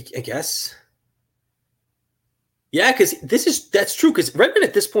 I guess. Yeah, because that's true, because Redmayne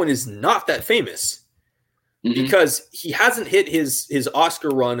at this point is not that famous. Mm-hmm. Because he hasn't hit his Oscar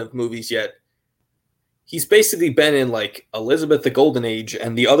run of movies yet. He's basically been in like Elizabeth the Golden Age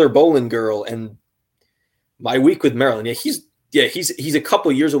and The Other Boleyn Girl and My Week with Marilyn. He's a couple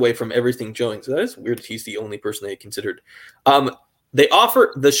years away from everything showing. So that is weird. He's the only person they considered. They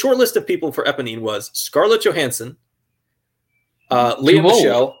offer the short list of people for Eponine was Scarlett Johansson, Lea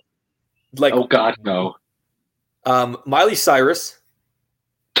Michele, like oh God no, Miley Cyrus.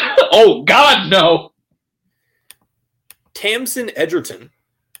 Oh God no, Tamsin Edgerton.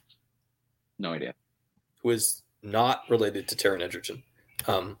 No idea. Who is not related to Taron Egerton.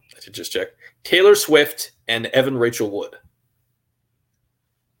 I should just check. Taylor Swift and Evan Rachel Wood.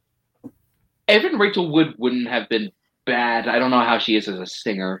 Evan Rachel Wood wouldn't have been bad. I don't know how she is as a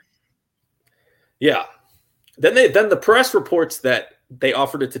singer. Yeah. Then the press reports that they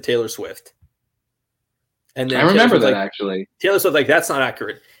offered it to Taylor Swift. And then I remember that actually. Taylor Swift like that's not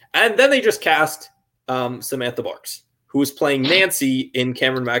accurate. And then they just cast Samantha Barks, who was playing Nancy in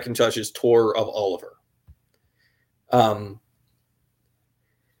Cameron Mackintosh's tour of Oliver.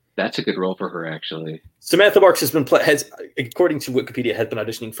 That's a good role for her, actually. Samantha Barks has according to Wikipedia, has been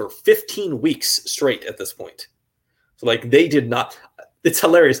auditioning for 15 weeks straight at this point. So, like, they did not. It's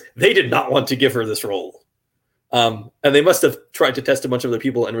hilarious. They did not want to give her this role, and they must have tried to test a bunch of other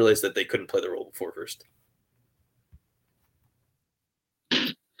people and realized that they couldn't play the role before first.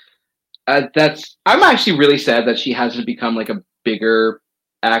 I'm actually really sad that she hasn't become like a bigger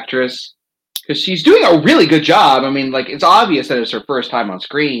actress. Because she's doing a really good job. I mean, like, it's obvious that it's her first time on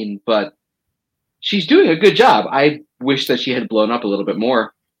screen, but she's doing a good job. I wish that she had blown up a little bit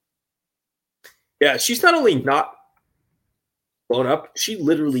more. Yeah, she's not only not blown up, she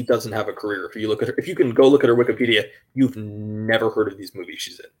literally doesn't have a career. If you look at her, if you can go look at her Wikipedia, you've never heard of these movies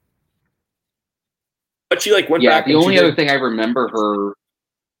she's in. But she went back. The only other thing I remember her.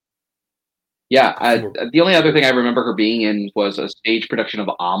 Yeah, the only other thing I remember her being in was a stage production of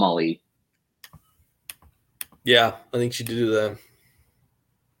Amelie. Yeah, I think she did do that.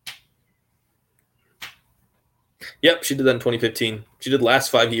 Yep, she did that in 2015. She did Last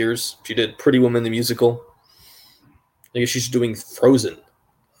 5 Years. She did Pretty Woman the Musical. I guess she's doing Frozen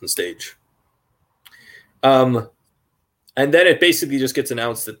on stage. And then it basically just gets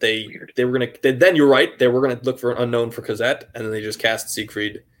announced that they were going to... Then you're right, they were going to look for an unknown for Cosette, and then they just cast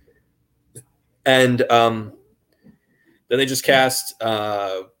Siegfried. And then they just cast...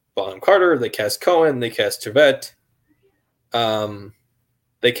 Bonham Carter, they cast Cohen, they cast Trevette,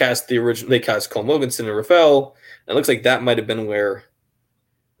 they cast they cast Cole Mogensen and Raphael. And it looks like that might have been where,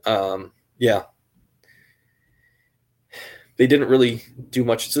 they didn't really do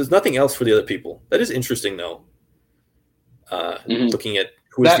much. So there's nothing else for the other people. That is interesting, though. Looking at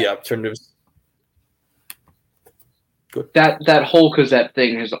who is the alternatives. Good. That whole Cosette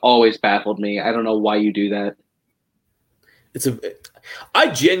thing has always baffled me. I don't know why you do that. I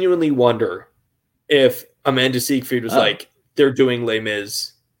genuinely wonder if Amanda Siegfried was like, they're doing Les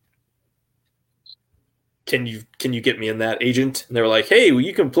Mis. Can you get me in that, agent? And they were like, hey, well,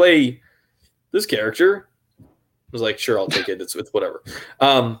 you can play this character. I was like, sure, I'll take it. It's whatever.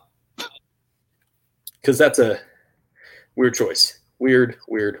 Because that's a weird choice. Weird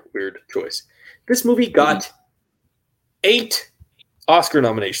choice. This movie got 8 Oscar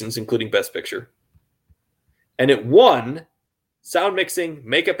nominations, including Best Picture. And it won sound mixing,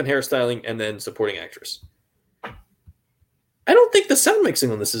 makeup and hairstyling, and then supporting actress. I don't think the sound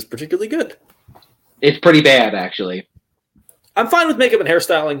mixing on this is particularly good. It's pretty bad, actually. I'm fine with makeup and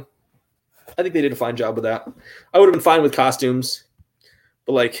hairstyling. I think they did a fine job with that. I would have been fine with costumes.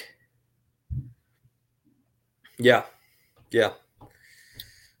 But, yeah. It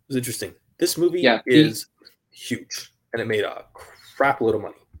was interesting. This movie is huge, and it made a crap load of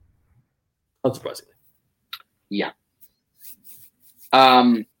money. Unsurprisingly. Yeah.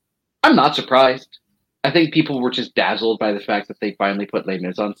 I'm not surprised. I think people were just dazzled by the fact that they finally put Les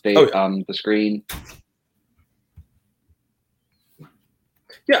Mis on stage on the screen.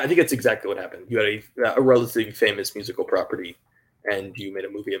 Yeah, I think that's exactly what happened. You had a relatively famous musical property, and you made a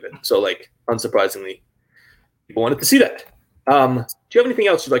movie of it. So, unsurprisingly, People wanted to see that. Do you have anything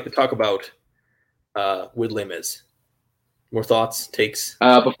else you'd like to talk about with Les Mis? More thoughts, takes?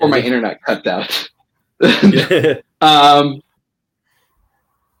 Before my internet cuts out.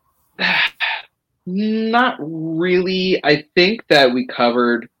 Not really. I think that we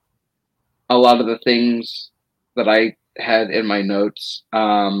covered a lot of the things that I had in my notes.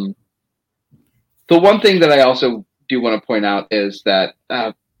 The one thing that I also do want to point out is that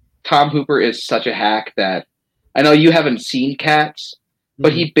Tom Hooper is such a hack that I know you haven't seen Cats,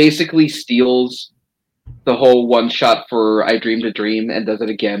 but he basically steals the whole one shot for I Dreamed a Dream and does it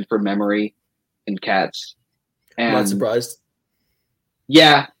again for Memory in Cats. And I'm not surprised.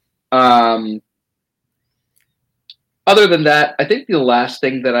 Yeah. Other than that, I think the last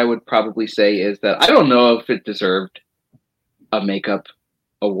thing that I would probably say is that I don't know if it deserved a makeup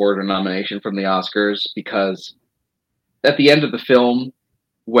award or nomination from the Oscars, because at the end of the film,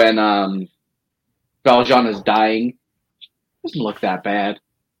 when Valjean is dying, it doesn't look that bad.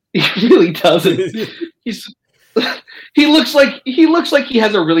 He really doesn't. He looks like he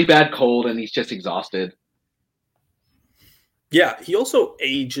has a really bad cold and he's just exhausted. Yeah, he also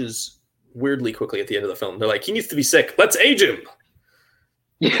ages weirdly quickly at the end of the film. They're like, he needs to be sick. Let's age him.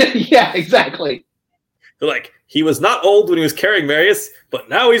 Yeah, exactly. They're like, he was not old when he was carrying Marius, but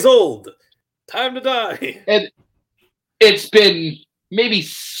now he's old. Time to die. And it's been maybe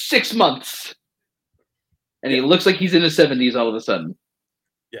 6 months. And he looks like he's in his 70s all of a sudden.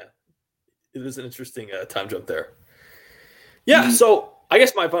 Yeah. It is an interesting time jump there. Yeah, so I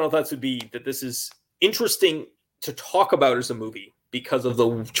guess my final thoughts would be that this is interesting to talk about as a movie because of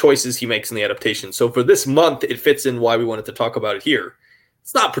the choices he makes in the adaptation. So for this month, it fits in why we wanted to talk about it here.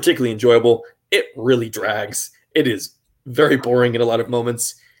 It's not particularly enjoyable. It really drags. It is very boring in a lot of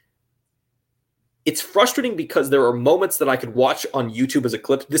moments. It's frustrating because there are moments that I could watch on YouTube as a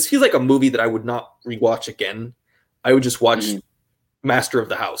clip. This feels like a movie that I would not rewatch again. I would just watch Master of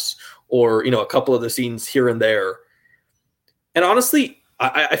the House or, a couple of the scenes here and there. And honestly,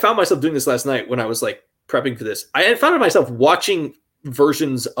 I found myself doing this last night when I was like prepping for this. I found myself watching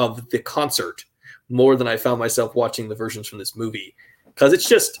versions of the concert more than I found myself watching the versions from this movie, because it's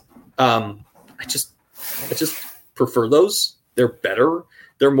just I just prefer those. They're better.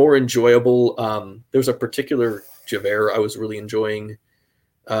 They're more enjoyable. There's a particular Javert I was really enjoying.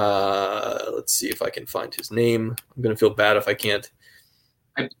 Let's see if I can find his name. I'm gonna feel bad if I can't.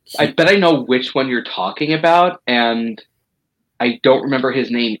 I bet I know which one you're talking about, and I don't remember his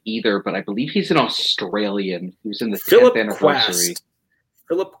name either, but I believe he's an Australian. He was in the 10th anniversary.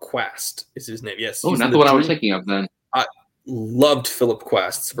 Philip Quast is his name. Yes. Oh, not the one I was thinking of then. I loved Philip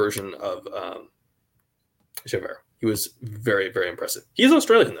Quast's version of Javert. He was very, very impressive. He's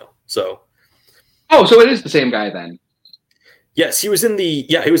Australian though, so. Oh, so it is the same guy then. Yes, he was in the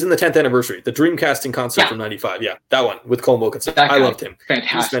 10th anniversary, the Dreamcasting concert from '95. Yeah, that one with Colm Wilkinson. I loved him.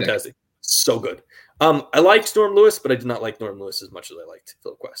 Fantastic. He was fantastic. So good. I liked Norm Lewis, but I did not like Norm Lewis as much as I liked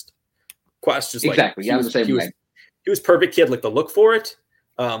Philip Quast. Quast just exactly. He was perfect. He had like the look for it,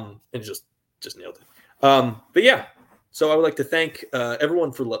 and just nailed it. But yeah, so I would like to thank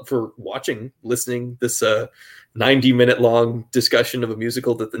everyone for watching, listening this 90-minute long discussion of a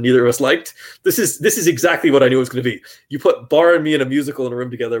musical that neither of us liked. This is exactly what I knew it was going to be. You put Barr and me in a musical in a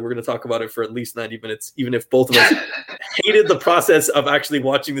room together, we're going to talk about it for at least 90 minutes, even if both of us hated the process of actually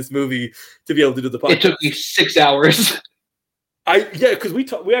watching this movie to be able to do the podcast. It took me 6 hours. Because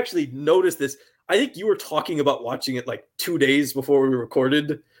we actually noticed this. I think you were talking about watching it like 2 days before we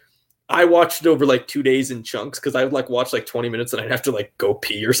recorded. I watched it over like 2 days in chunks because I would like watch like 20 minutes and I'd have to like go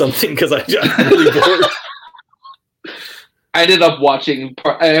pee or something because I'm really bored. I ended up watching.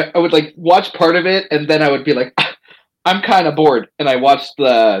 I would like watch part of it, and then I would be like, "I'm kind of bored," and I watched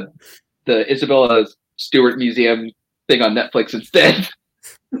the Isabella Stewart Museum thing on Netflix instead.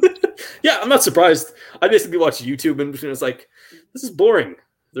 Yeah, I'm not surprised. I basically watched YouTube and was like, "This is boring.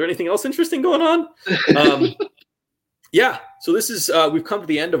 Is there anything else interesting going on?" Yeah. So this is we've come to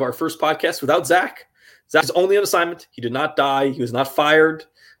the end of our first podcast without Zach. Zach is only on assignment. He did not die. He was not fired.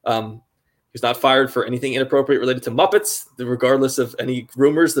 He was not fired for anything inappropriate related to Muppets, regardless of any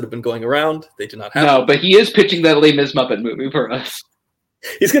rumors that have been going around. They did not happen. No, but he is pitching that Les Mis Muppet movie for us.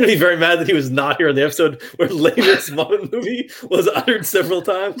 He's going to be very mad that he was not here in the episode where Les Mis Muppet movie was uttered several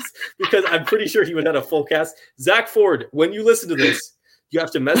times, because I'm pretty sure he would have had a full cast. Zach Ford, when you listen to this, you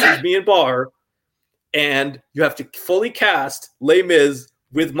have to message me and Barr, and you have to fully cast Les Mis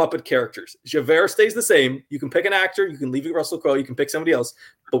with Muppet characters. Javert stays the same. You can pick an actor. You can leave it Russell Crowe. You can pick somebody else.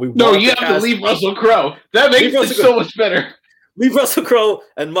 But you have to leave Russell Crowe. That makes it so much better. Leave Russell Crowe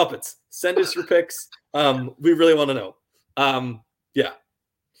and Muppets. Send us your picks. We really want to know. Yeah.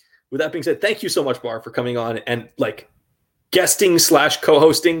 with that being said, thank you so much, Barr, for coming on and like guesting /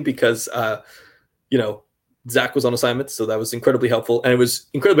 co-hosting because Zach was on assignment, so that was incredibly helpful. And it was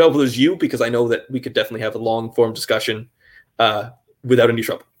incredibly helpful as you because I know that we could definitely have a long form discussion without any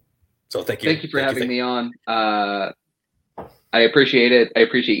trouble. So thank you. Thank you for having me on. I appreciate it. I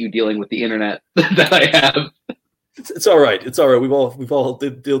appreciate you dealing with the internet that I have. It's all right. It's all right. We've all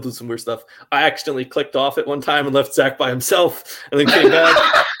dealt with some weird stuff. I accidentally clicked off at one time and left Zach by himself, and then came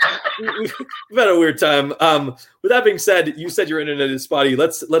back. We've had a weird time. With that being said, you said your internet is spotty.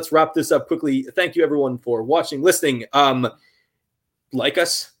 Let's wrap this up quickly. Thank you everyone for watching, listening. Like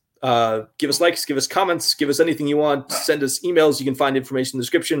us, give us likes, give us comments, give us anything you want. Send us emails. You can find information in the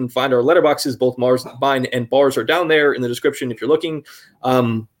description. Find our letterboxes. Both mine and Bar's are down there in the description if you're looking.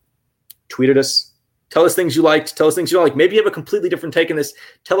 Tweet at us. Tell us things you liked. Tell us things you don't like. Maybe you have a completely different take on this.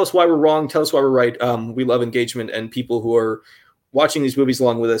 Tell us why we're wrong. Tell us why we're right. We love engagement and people who are watching these movies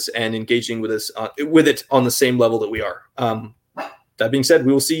along with us and engaging with us with it on the same level that we are. That being said,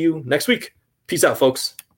 we will see you next week. Peace out, folks.